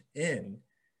laughed in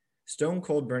Stone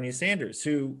Cold Bernie Sanders,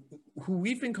 who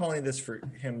we've been calling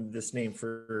this name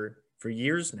for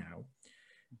years now.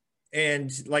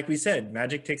 And like we said,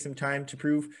 magic takes some time to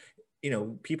prove.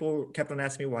 People kept on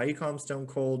asking me, why you call him Stone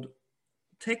Cold?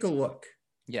 Take a look.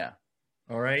 Yeah.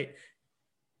 All right.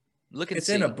 Look and it's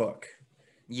see. in a book.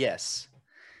 Yes.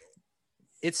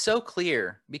 It's so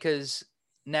clear, because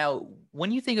now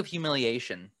when you think of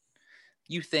humiliation,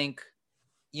 you think,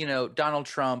 Donald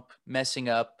Trump messing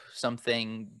up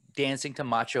something, dancing to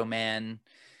Macho Man,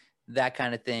 that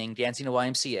kind of thing, dancing to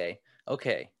YMCA.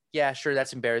 Okay. Yeah, sure.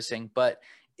 That's embarrassing. But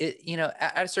at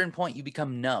a certain point you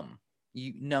become numb.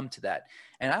 You numb to that.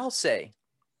 And I'll say,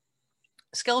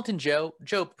 Skeleton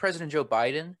President Joe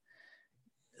Biden,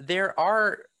 there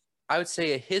are, I would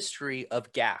say, a history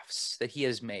of gaffes that he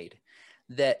has made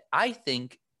that I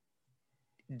think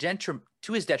to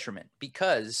his detriment,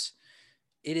 because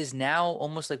it is now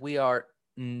almost like we are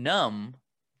numb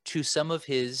to some of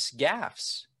his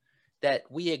gaffes, that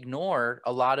we ignore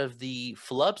a lot of the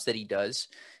flubs that he does,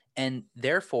 and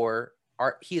therefore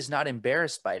he is not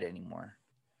embarrassed by it anymore.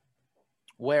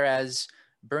 Whereas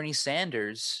Bernie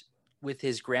Sanders, with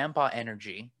his grandpa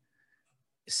energy,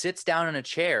 sits down in a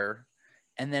chair,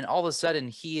 and then all of a sudden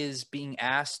he is being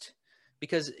asked,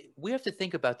 because we have to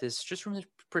think about this just from the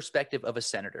perspective of a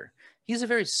senator. He's a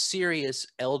very serious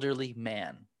elderly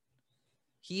man.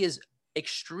 He is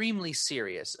extremely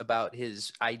serious about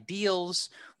his ideals,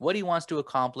 what he wants to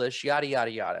accomplish, yada,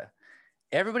 yada, yada.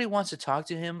 Everybody wants to talk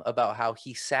to him about how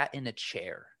he sat in a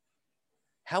chair.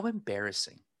 How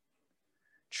embarrassing.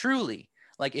 Truly,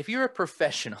 like if you're a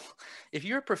professional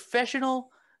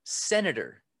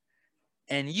senator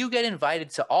and you get invited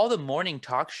to all the morning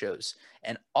talk shows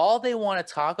and all they want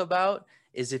to talk about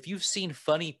is if you've seen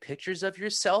funny pictures of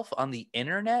yourself on the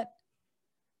internet,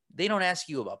 they don't ask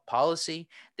you about policy.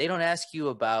 They don't ask you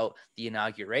about the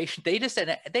inauguration.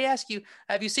 They ask you,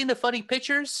 have you seen the funny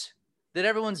pictures that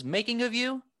everyone's making of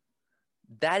you?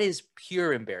 That is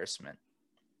pure embarrassment.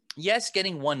 Yes,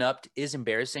 getting one-upped is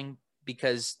embarrassing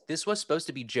because this was supposed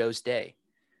to be Joe's day.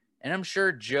 And I'm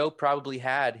sure Joe probably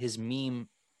had his meme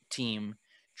team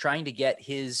trying to get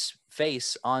his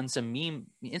face on some meme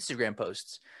Instagram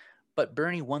posts, but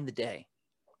Bernie won the day.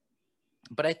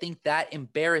 But I think that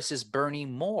embarrasses Bernie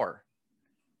more.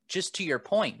 Just to your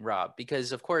point, Rob,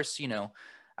 because of course,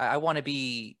 I want to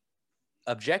be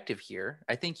objective here.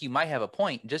 I think you might have a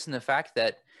point just in the fact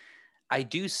that I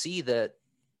do see that,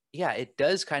 yeah, it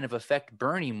does kind of affect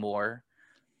Bernie more,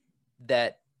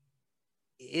 that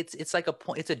it's like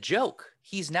it's a joke.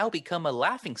 He's now become a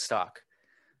laughingstock.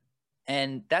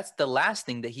 And that's the last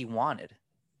thing that he wanted.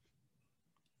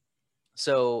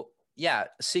 So, yeah,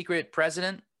 secret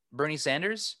president, Bernie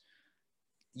Sanders.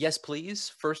 Yes, please.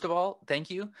 First of all,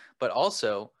 thank you. But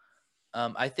also,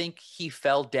 I think he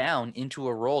fell down into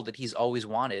a role that he's always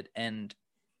wanted. And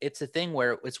it's a thing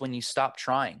where it's when you stop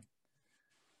trying.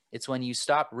 It's when you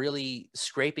stop really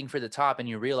scraping for the top and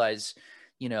you realize,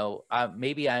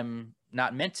 maybe I'm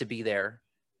not meant to be there,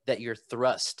 that you're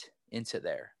thrust into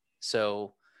there.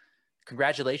 So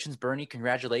congratulations, Bernie.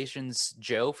 Congratulations,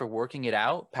 Joe, for working it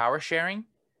out. Power sharing.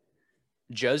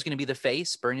 Joe's going to be the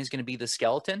face. Bernie's going to be the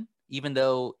skeleton, even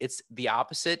though it's the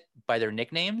opposite by their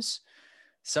nicknames.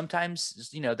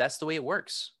 Sometimes, that's the way it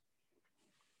works.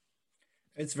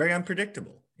 It's very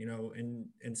unpredictable,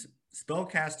 in spell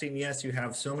casting. Yes, you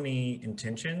have so many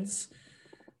intentions,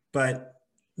 but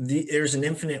there's an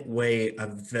infinite way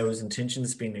of those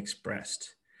intentions being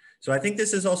expressed. So I think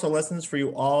this is also lessons for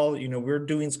you all. We're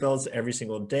doing spells every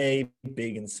single day,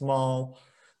 big and small,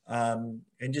 and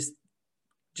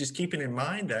just keeping in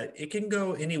mind that it can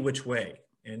go any which way,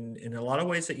 and in a lot of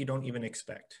ways that you don't even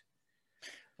expect.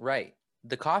 Right.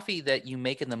 The coffee that you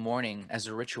make in the morning as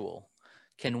a ritual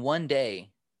can one day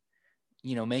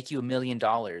make you $1 million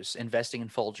investing in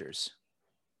Folgers,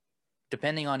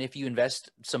 depending on if you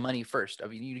invest some money first. I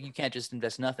mean, you can't just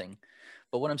invest nothing.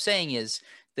 But what I'm saying is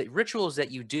that rituals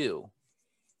that you do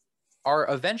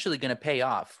are eventually going to pay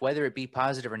off, whether it be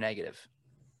positive or negative.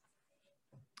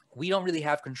 We don't really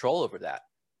have control over that.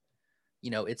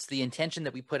 It's the intention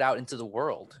that we put out into the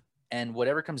world, and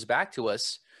whatever comes back to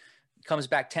us comes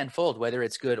back tenfold, whether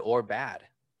it's good or bad.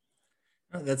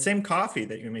 That same coffee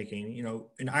that you're making,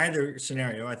 in either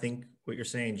scenario, I think what you're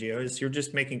saying, Gio, is you're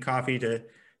just making coffee to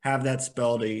have that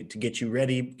spell to get you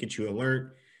ready, get you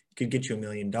alert. It could get you $1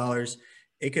 million.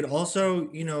 It could also,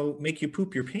 make you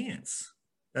poop your pants.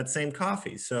 That same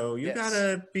coffee. So you Yes.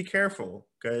 gotta be careful,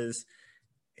 because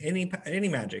any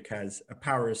magic has a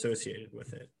power associated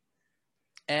with it.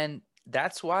 And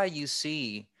that's why you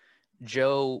see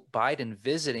Joe Biden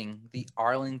visiting the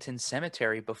Arlington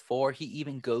Cemetery before he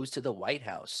even goes to the White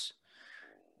House.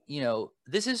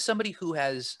 This is somebody who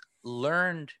has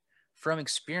learned from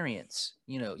experience.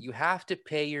 You have to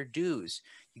pay your dues.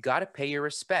 You got to pay your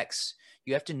respects.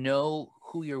 You have to know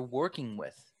who you're working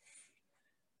with.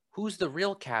 Who's the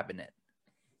real cabinet?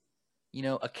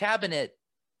 A cabinet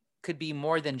could be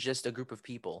more than just a group of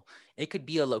people. It could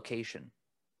be a location.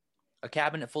 A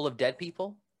cabinet full of dead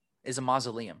people is a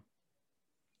mausoleum.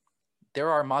 There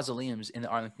are mausoleums in the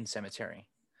Arlington Cemetery.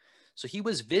 So he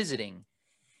was visiting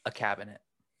a cabinet,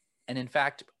 and in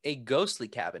fact, a ghostly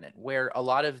cabinet where a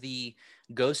lot of the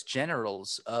ghost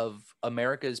generals of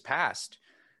America's past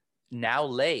now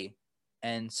lay.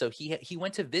 And so he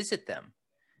went to visit them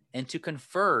and to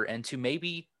confer and to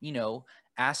maybe,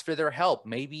 ask for their help,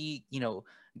 maybe,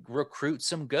 recruit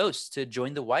some ghosts to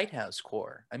join the White House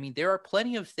Corps. I mean, there are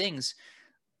plenty of things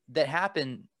that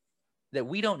happen that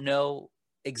we don't know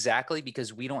exactly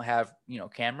because we don't have,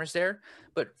 cameras there.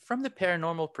 But from the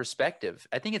paranormal perspective,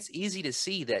 I think it's easy to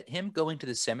see that him going to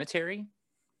the cemetery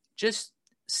just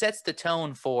sets the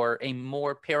tone for a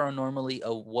more paranormally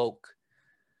awoke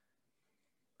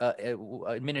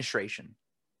administration,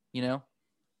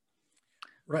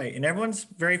 Right. And everyone's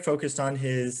very focused on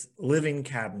his living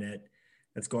cabinet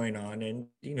that's going on. And,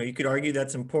 you could argue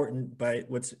that's important, but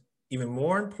what's even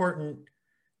more important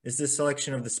is the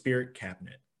selection of the spirit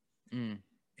cabinet. Mm.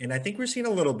 And I think we're seeing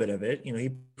a little bit of it. He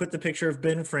put the picture of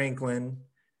Ben Franklin.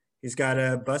 He's got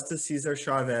a bust of Cesar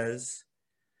Chavez.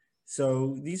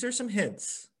 So these are some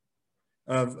hints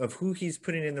of who he's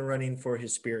putting in the running for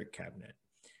his spirit cabinet.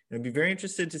 And I'd be very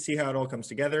interested to see how it all comes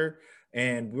together.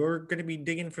 And we're going to be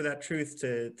digging for that truth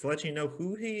to let you know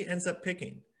who he ends up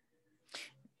picking.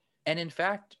 And in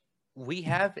fact, we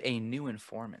have a new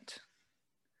informant,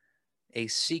 a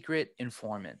secret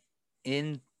informant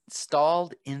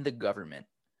installed in the government.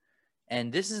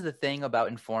 And this is the thing about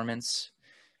informants.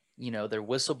 They're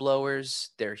whistleblowers.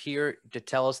 They're here to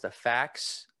tell us the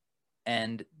facts,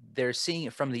 and they're seeing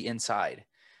it from the inside,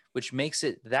 which makes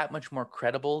it that much more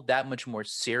credible, that much more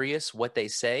serious what they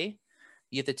say.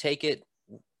 You have to take it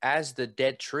as the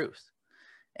dead truth.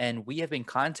 And we have been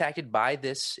contacted by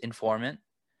this informant,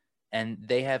 and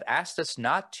they have asked us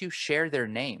not to share their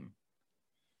name.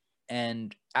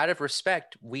 And out of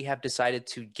respect, we have decided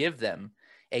to give them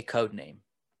a code name.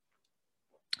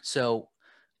 So,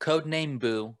 codename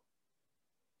Boo,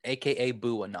 aka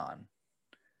Boo Anon.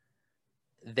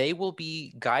 They will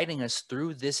be guiding us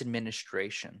through this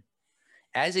administration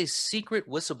as a secret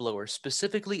whistleblower,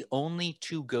 specifically only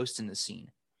to Ghost in the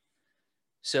Scene.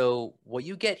 So what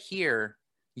you get here,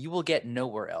 you will get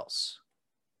nowhere else.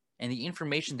 And the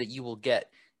information that you will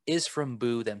get is from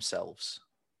Boo themselves.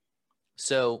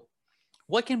 So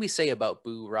what can we say about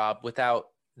Boo, Rob, without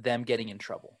them getting in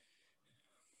trouble?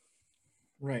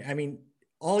 Right. I mean,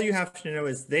 all you have to know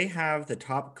is they have the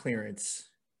top clearance,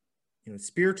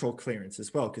 spiritual clearance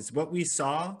as well. Because what we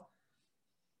saw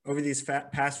over these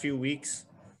past few weeks,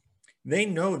 they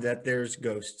know that there's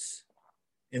ghosts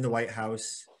in the White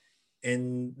House,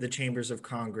 in the chambers of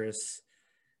Congress,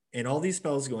 and all these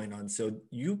spells going on. So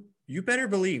you better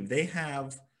believe they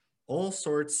have all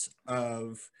sorts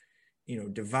of,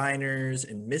 diviners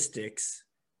and mystics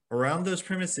around those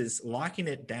premises locking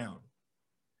it down.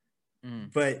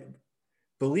 Mm. But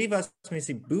believe us when we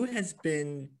say Boo has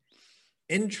been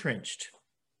entrenched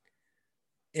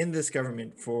in this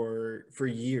government for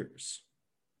years,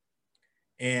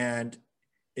 and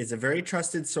is a very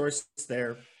trusted source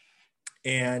there,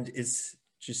 and is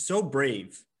just so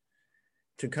brave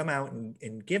to come out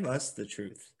and give us the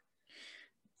truth.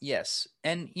 Yes.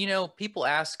 And, people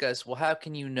ask us, well, how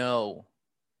can you know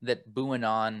that Boo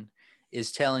Anon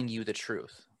is telling you the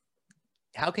truth?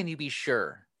 How can you be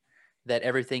sure that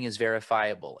everything is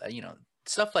verifiable?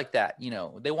 Stuff like that.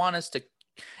 They want us to,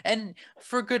 and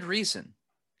for good reason.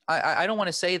 I don't want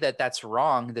to say that that's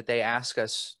wrong that they ask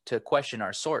us to question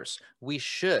our source. We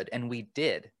should, and we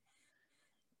did.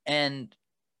 And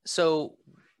so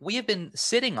we have been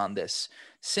sitting on this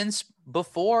since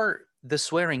before the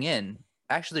swearing in.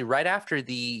 Actually, right after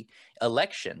the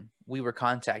election, we were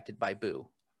contacted by Boo.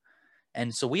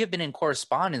 And so we have been in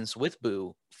correspondence with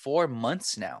Boo for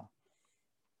months now.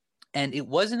 And it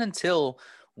wasn't until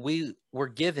we were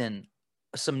given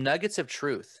some nuggets of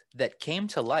truth that came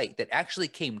to light, that actually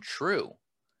came true,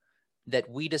 that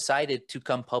we decided to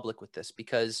come public with this,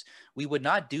 because we would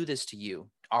not do this to you,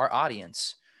 our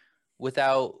audience,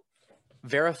 without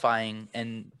verifying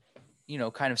and,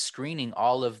 kind of screening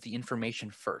all of the information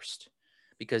first,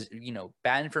 because,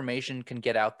 bad information can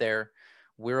get out there.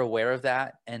 We're aware of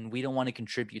that, and we don't want to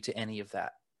contribute to any of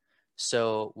that.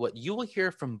 So what you will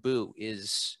hear from Boo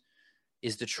is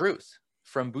the truth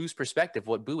from Boo's perspective,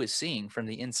 what Boo is seeing from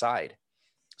the inside.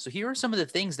 So here are some of the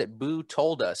things that Boo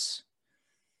told us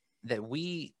that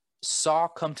we saw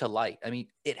come to light. I mean,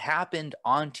 it happened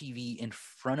on TV in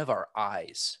front of our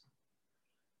eyes.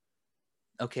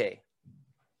 Okay.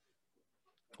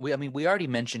 We already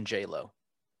mentioned J-Lo,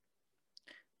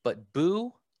 but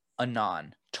Boo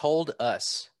Anon told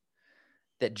us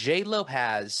that J-Lo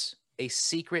has a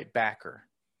secret backer.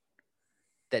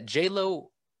 That J-Lo,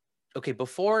 okay,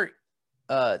 before,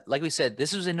 like we said,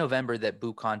 this was in November that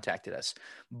Boo contacted us.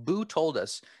 Boo told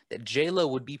us that J-Lo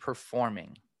would be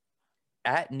performing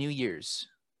at New Year's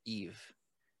Eve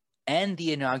and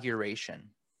the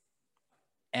inauguration.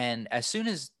 And as soon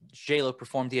as J-Lo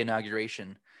performed the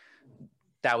inauguration,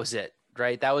 that was it,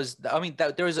 right? There was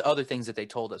other things that they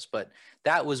told us, but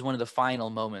that was one of the final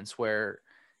moments where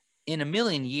in a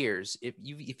million years, if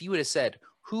you would have said,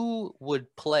 who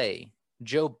would play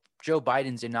Joe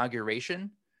Biden's inauguration,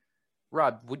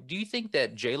 Rob, do you think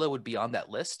that J-Lo would be on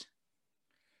that list?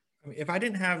 I mean, if I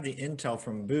didn't have the intel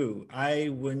from Boo, I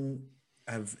wouldn't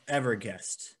have ever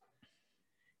guessed.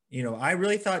 I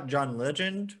really thought John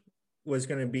Legend was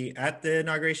going to be at the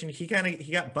inauguration. He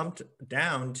got bumped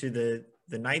down to the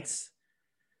night's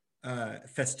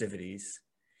festivities.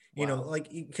 Wow.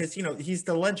 Because he's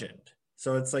the legend.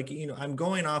 So it's like, I'm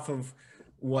going off of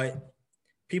what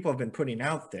people have been putting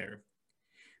out there.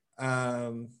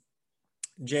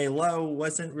 J-Lo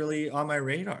wasn't really on my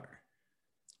radar.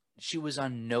 She was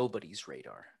on nobody's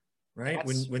radar. Right?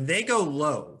 When they go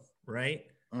low, right?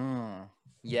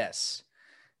 Yes.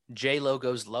 J-Lo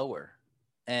goes lower.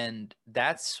 And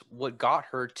that's what got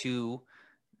her to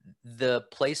the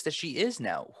place that she is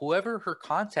now. Whoever her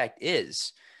contact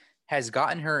is has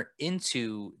gotten her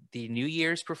into the New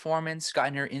Year's performance,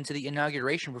 gotten her into the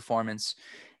inauguration performance.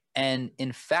 And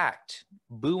in fact,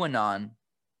 Boo Anon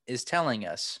is telling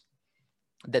us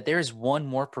that there's one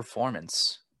more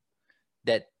performance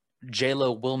that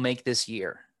J-Lo will make this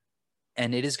year.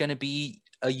 And it is going to be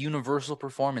a universal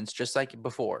performance, just like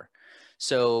before.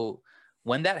 So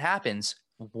when that happens,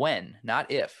 when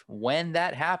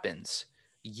that happens,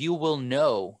 you will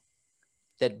know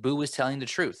that Boo is telling the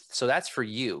truth. So that's for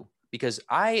you, because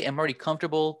I am already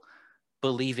comfortable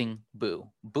believing Boo.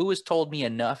 Boo has told me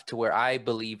enough to where I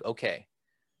believe, okay,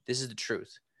 this is the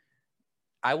truth.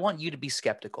 I want you to be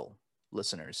skeptical,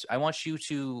 listeners. I want you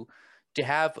to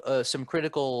have some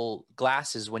critical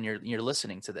glasses when you're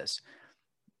listening to this.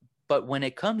 But when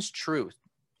it comes truth,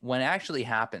 when it actually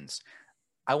happens,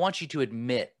 I want you to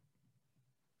admit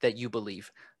that you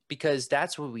believe, because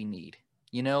that's what we need.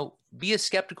 Be as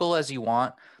skeptical as you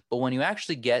want, but when you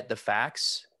actually get the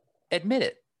facts, admit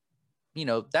it.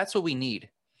 That's what we need.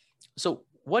 So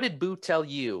what did Boo tell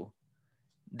you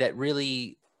that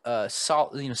really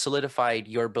solidified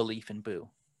your belief in Boo?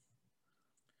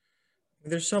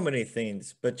 There's so many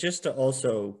things, but just to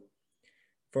also,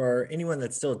 for anyone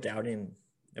that's still doubting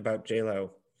about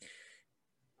J-Lo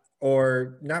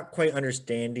or not quite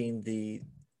understanding the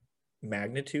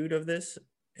magnitude of this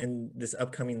and this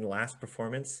upcoming last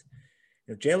performance,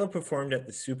 J-Lo performed at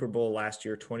the Super Bowl last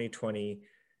year, 2020,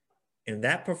 and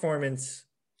that performance,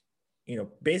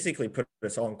 basically put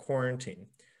us all in quarantine.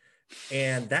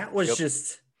 And that was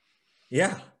just,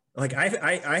 yeah, like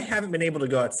I haven't been able to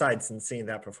go outside since seeing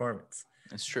that performance.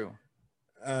 It's true.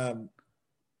 And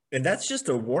that's just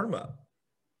a warm-up.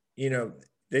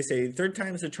 They say third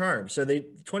time's the charm. So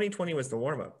 2020 was the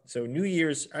warm-up. So New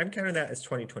Year's, I'm counting that as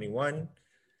 2021.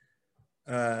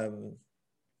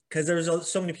 Because there's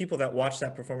so many people that watch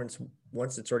that performance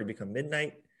once it's already become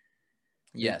midnight.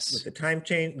 Yes. With the time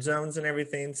change zones and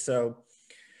everything. So,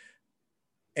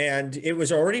 and it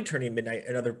was already turning midnight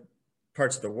in other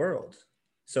parts of the world.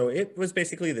 So it was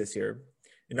basically this year.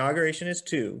 Inauguration is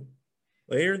 2.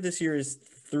 Later this year is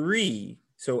 3.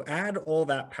 So add all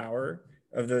that power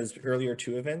of those earlier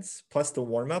two events, plus the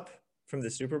warm up from the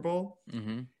Super Bowl,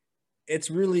 Mm-hmm. it's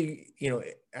really,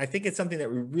 I think it's something that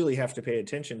we really have to pay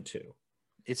attention to.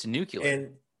 It's nuclear.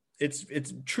 And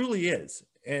it's truly is.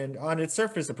 And on its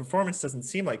surface, the performance doesn't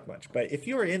seem like much, but if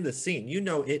you are in the scene,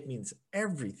 it means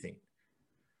everything.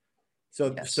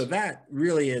 So Yes. so that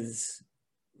really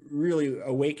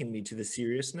awakened me to the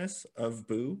seriousness of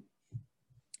Boo.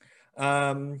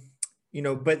 But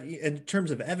in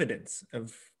terms of evidence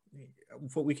of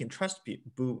what we can trust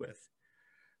Boo with,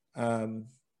 and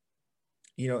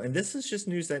this is just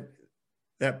news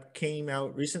that came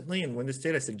out recently. And when this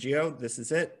did, I said, Gio, this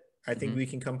is it. I think we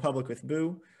can come public with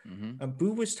Boo.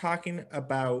 Boo was talking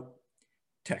about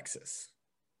Texas,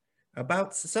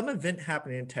 about some event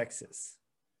happening in Texas,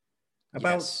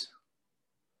 about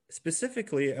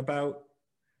specifically about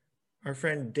our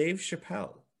friend Dave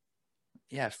Chappelle.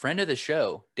 Yeah, friend of the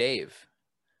show, Dave.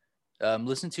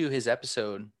 Listen to his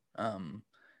episode.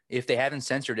 If they haven't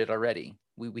censored it already,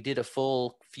 we did a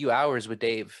full few hours with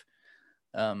Dave,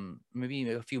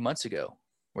 maybe a few months ago,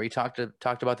 where he talked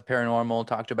about the paranormal,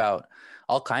 talked about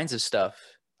all kinds of stuff.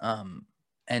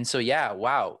 And so, yeah,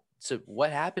 wow. So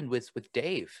what happened with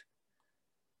Dave?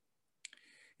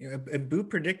 And Boo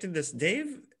predicted this.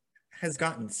 Dave has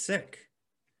gotten sick.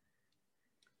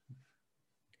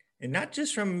 And not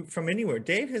just from anywhere.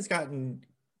 Dave has gotten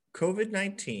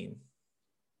COVID-19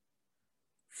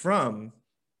 from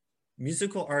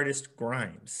musical artist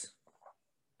Grimes.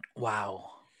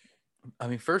 Wow. I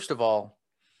mean, first of all,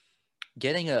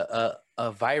 getting a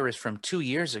virus from 2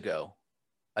 years ago,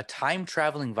 a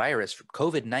time-traveling virus,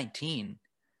 COVID-19,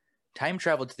 time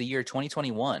traveled to the year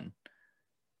 2021.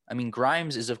 I mean,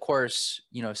 Grimes is, of course,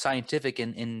 scientific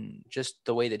in just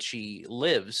the way that she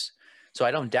lives. So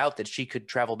I don't doubt that she could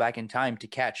travel back in time to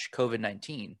catch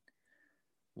COVID-19.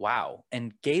 Wow.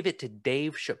 And gave it to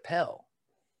Dave Chappelle.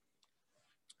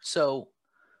 So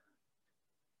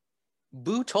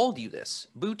Boo told you this.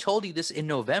 Boo told you this in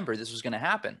November. This was going to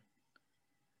happen.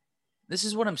 This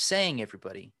is what I'm saying,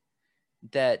 everybody,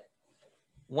 that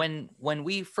when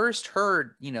we first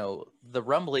heard, the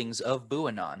rumblings of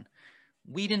Booanon,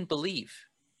 we didn't believe.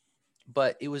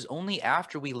 But it was only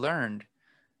after we learned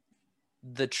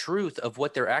the truth of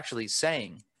what they're actually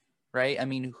saying, right? I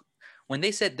mean, when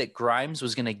they said that Grimes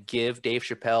was going to give Dave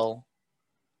Chappelle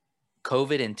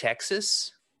COVID in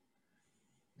Texas,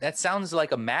 that sounds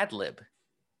like a Mad Lib.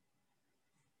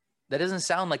 That doesn't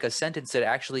sound like a sentence that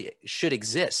actually should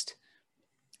exist.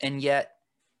 And yet,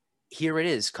 here it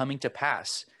is coming to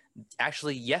pass,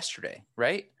 actually yesterday,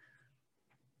 right?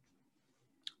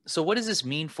 So what does this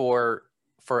mean for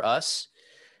us?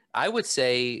 I would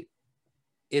say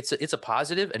it's a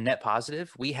positive, a net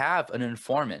positive. We have an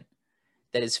informant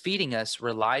that is feeding us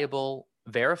reliable,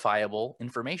 verifiable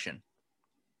information.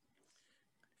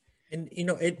 And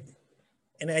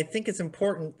and I think it's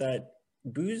important that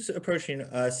Boo's approaching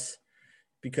us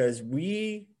because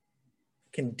we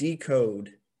can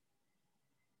decode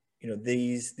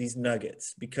these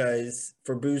nuggets, because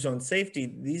for Boo's own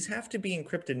safety, these have to be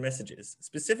encrypted messages.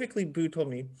 Specifically, Boo told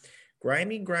me,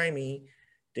 grimy,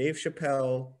 Dave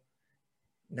Chappelle,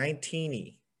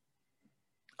 19.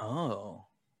 Oh.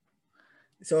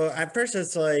 So at first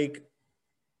it's like,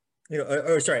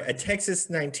 a Texas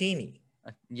 19.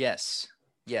 Yes.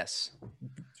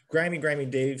 Grimy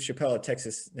Dave Chappelle, a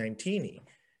Texas 19.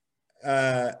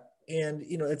 And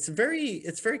it's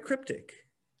very cryptic.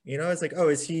 It's like, oh,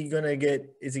 is he gonna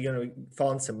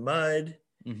fall in some mud?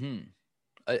 Mm-hmm.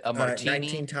 A martini.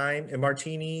 19 time, a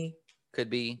martini. Could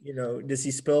be. Does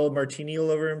he spill martini all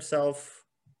over himself?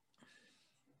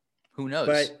 Who knows?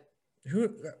 But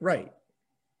right.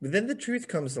 But then the truth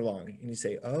comes along and you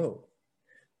say, oh,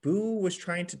 Boo was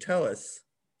trying to tell us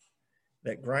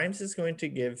that Grimes is going to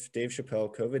give Dave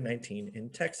Chappelle COVID-19 in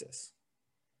Texas.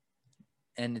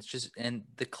 And and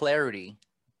the clarity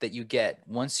that you get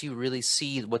once you really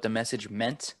see what the message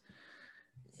meant.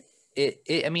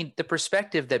 I mean, the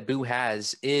perspective that Boo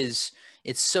has is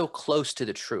it's so close to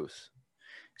the truth.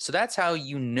 So that's how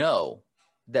you know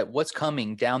that what's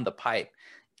coming down the pipe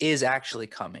is actually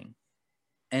coming.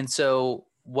 And so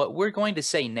what we're going to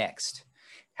say next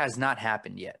has not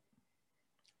happened yet.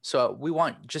 So we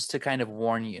want just to kind of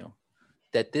warn you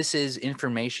that this is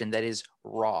information that is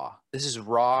raw. This is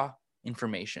raw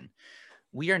information.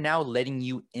 We are now letting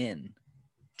you in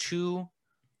to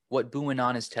what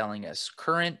Booanon is telling us.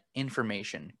 Current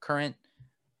information,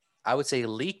 I would say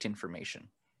leaked information.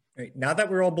 Right. Now that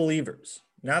we're all believers,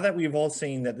 now that we've all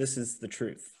seen that this is the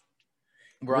truth,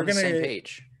 we're on the same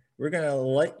page. We're going to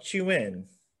let you in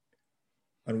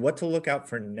on what to look out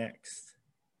for next.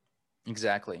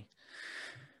 Exactly.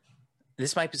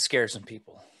 This might scare some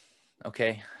people.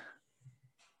 Okay.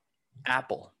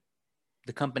 Apple,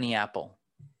 the company Apple,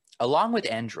 along with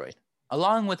Android,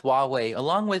 along with Huawei,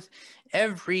 along with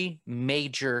every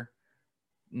major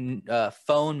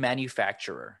phone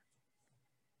manufacturer,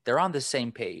 they're on the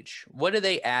same page. What are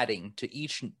they adding to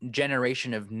each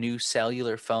generation of new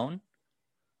cellular phone?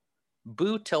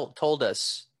 Boo told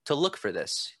us to look for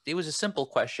this. It was a simple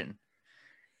question.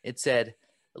 It said,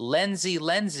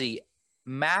 Lenzy,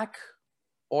 Mac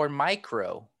or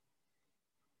Micro?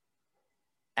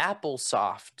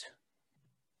 Applesoft?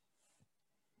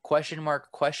 Question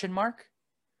mark, question mark?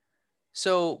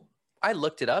 So I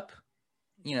looked it up.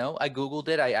 I Googled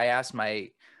it. I asked my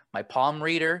palm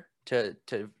reader to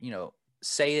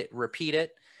say it, repeat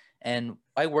it. And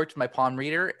I worked with my palm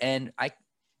reader, and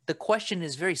the question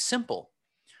is very simple.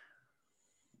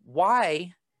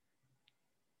 Why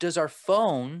does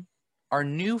our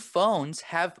new phones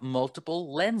have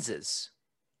multiple lenses?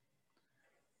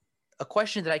 A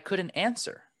question that I couldn't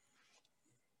answer.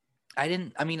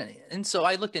 And so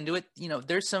I looked into it.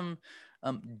 There's some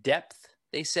depth,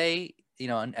 they say,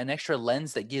 an extra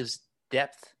lens that gives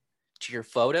depth to your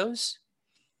photos.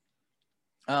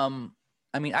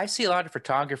 I see a lot of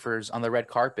photographers on the red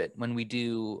carpet when we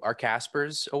do our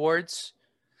Caspers Awards,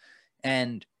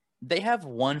 and they have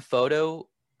one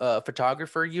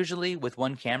photographer usually with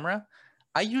one camera.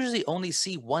 I usually only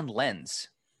see one lens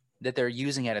that they're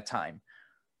using at a time.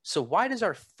 So why does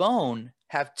our phone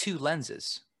have two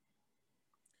lenses?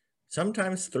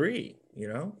 Sometimes three,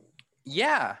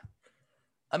 Yeah.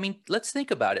 Let's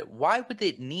think about it. Why would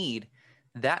it need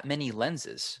that many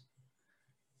lenses?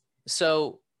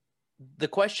 So the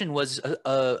question was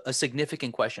a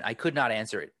significant question. I could not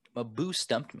answer it. Boo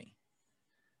stumped me.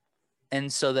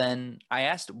 And so then I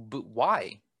asked,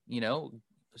 why?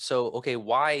 Okay,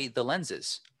 why the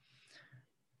lenses?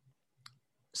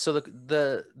 So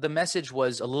the message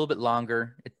was a little bit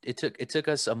longer. It took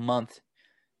us a month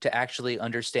to actually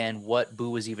understand what Boo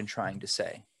was even trying to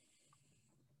say.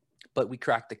 But we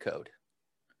cracked the code.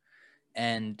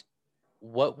 And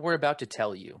what we're about to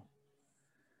tell you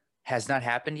has not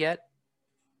happened yet,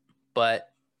 but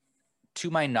to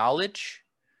my knowledge,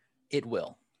 it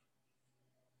will.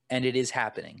 And it is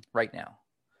happening right now.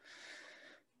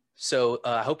 So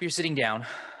I hope you're sitting down.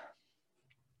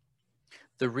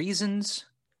 The reasons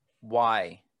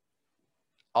why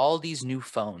all these new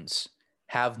phones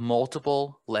have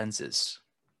multiple lenses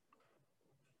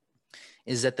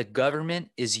is that the government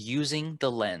is using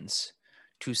the lens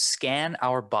to scan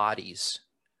our bodies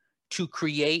to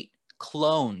create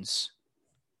clones.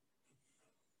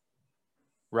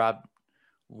 Rob,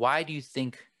 why do you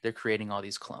think they're creating all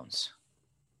these clones?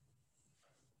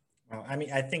 Well,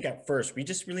 I think at first we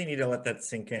just really need to let that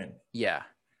sink in. Yeah.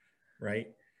 Right?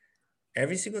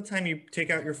 Every single time you take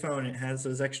out your phone, it has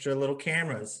those extra little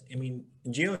cameras.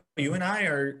 Gio, you and I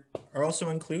are also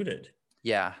included.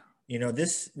 Yeah.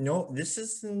 This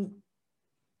isn't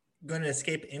going to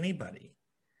escape anybody.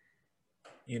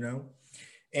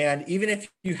 And even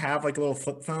if you have like a little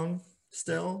flip phone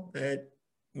still that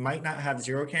might not have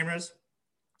zero cameras,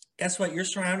 guess what? You're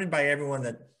surrounded by everyone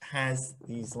that has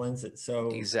these lenses. So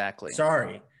exactly.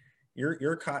 Sorry,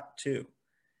 you're caught too.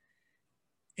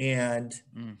 And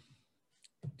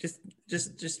just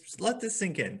let this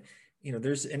sink in.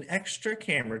 There's an extra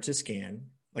camera to scan.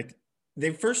 Like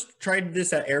they first tried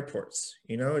this at airports.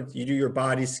 You do your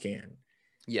body scan.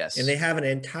 Yes. And they have an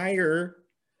entire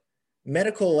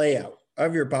medical layout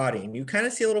of your body, and you kind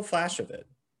of see a little flash of it.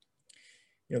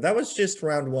 That was just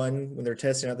round one when they're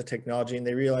testing out the technology, and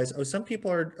they realized, some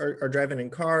people are driving in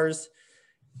cars,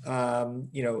 and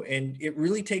it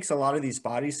really takes a lot of these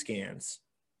body scans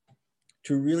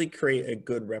to really create a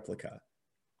good replica.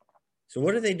 So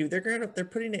what do? They're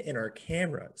putting it in our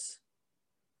cameras,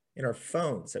 in our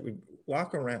phones that we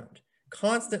walk around,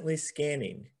 constantly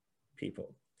scanning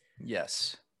people.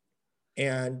 Yes.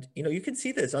 And, you can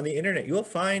see this on the internet. You'll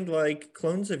find like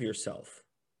clones of yourself.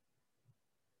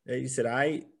 You said,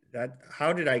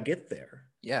 how did I get there?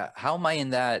 Yeah. How am I in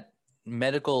that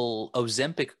medical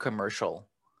Ozempic commercial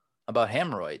about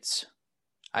hemorrhoids?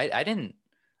 I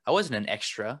wasn't an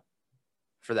extra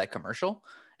for that commercial.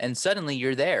 And suddenly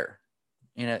you're there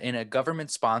in a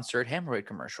government sponsored hemorrhoid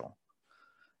commercial.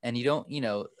 And you don't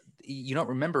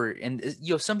remember. And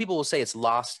some people will say it's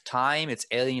lost time. It's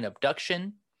alien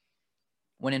abduction.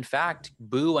 When in fact,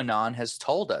 Boo Anon has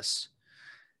told us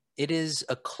it is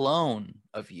a clone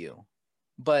of you.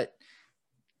 But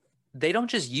they don't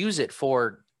just use it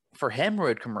for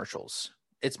hemorrhoid commercials.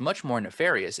 It's much more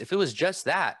nefarious. If it was just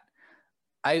that,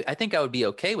 I think I would be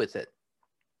okay with it.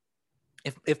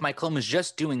 If my clone was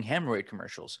just doing hemorrhoid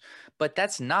commercials. But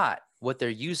that's not what they're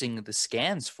using the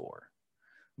scans for.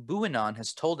 Buanon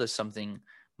has told us something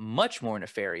much more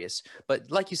nefarious. But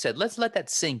like you said, let's let that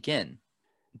sink in.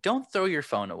 Don't throw your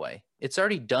phone away. It's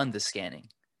already done the scanning.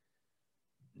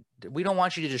 We don't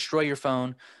want you to destroy your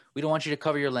phone. We don't want you to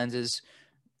cover your lenses.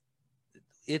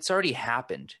 It's already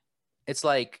happened. It's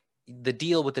like the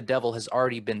deal with the devil has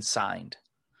already been signed.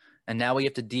 And now we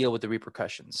have to deal with the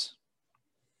repercussions.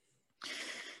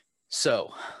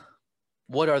 So,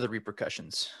 what are the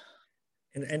repercussions?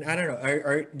 And I don't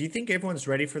know. Do you think everyone's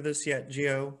ready for this yet,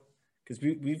 Gio? Because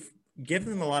we've given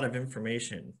them a lot of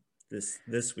information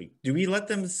this week. Do we let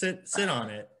them sit on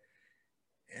it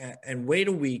and wait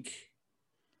a week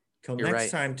till You're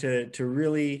next right. time to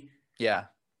really Yeah,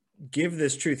 give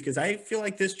this truth? Because I feel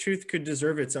like this truth could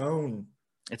deserve its own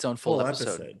full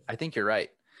episode. I think you're right.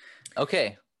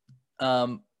 Okay.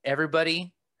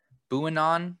 Everybody,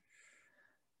 Buanon.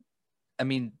 I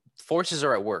mean, forces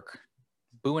are at work.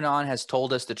 Buanon has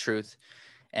told us the truth,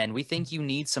 and we think you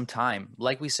need some time.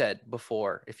 Like we said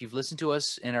before, if you've listened to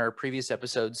us in our previous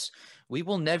episodes, we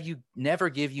will never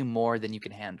give you more than you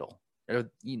can handle. Or,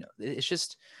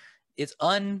 it's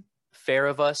unfair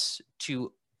of us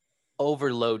to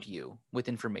overload you with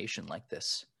information like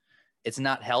this. It's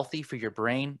not healthy for your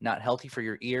brain, not healthy for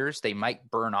your ears. They might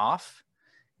burn off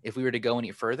if we were to go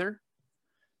any further.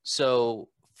 So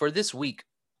for this week,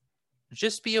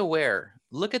 just be aware.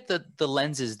 Look at the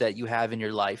lenses that you have in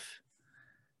your life.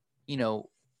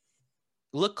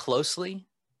 Look closely,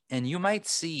 and you might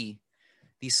see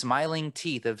the smiling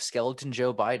teeth of skeleton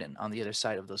Joe Biden on the other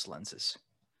side of those lenses.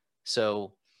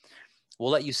 So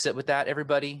we'll let you sit with that,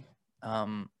 everybody.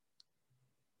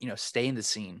 Stay in the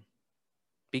scene.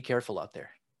 Be careful out there.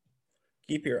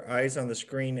 Keep your eyes on the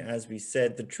screen. As we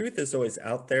said, the truth is always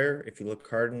out there if you look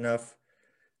hard enough.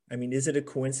 I mean, is it a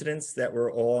coincidence that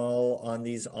we're all on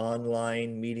these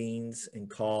online meetings and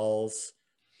calls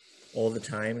all the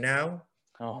time now?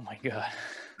 Oh my God.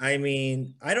 I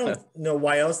mean, I don't know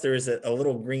why else there is a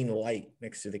little green light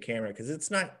next to the camera, because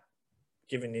it's not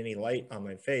giving any light on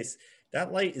my face.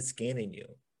 That light is scanning you.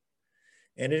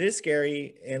 And it is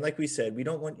scary. And like we said, we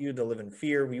don't want you to live in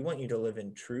fear. We want you to live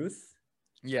in truth.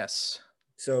 Yes.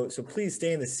 So please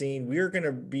stay in the scene. We're going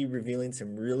to be revealing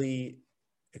some really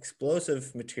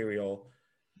explosive material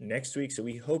next week. So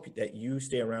we hope that you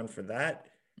stay around for that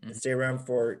and stay around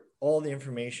for all the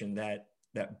information that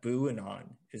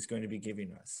Buanon is going to be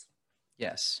giving us.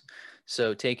 Yes.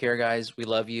 So take care, guys. We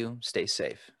love you. Stay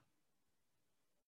safe.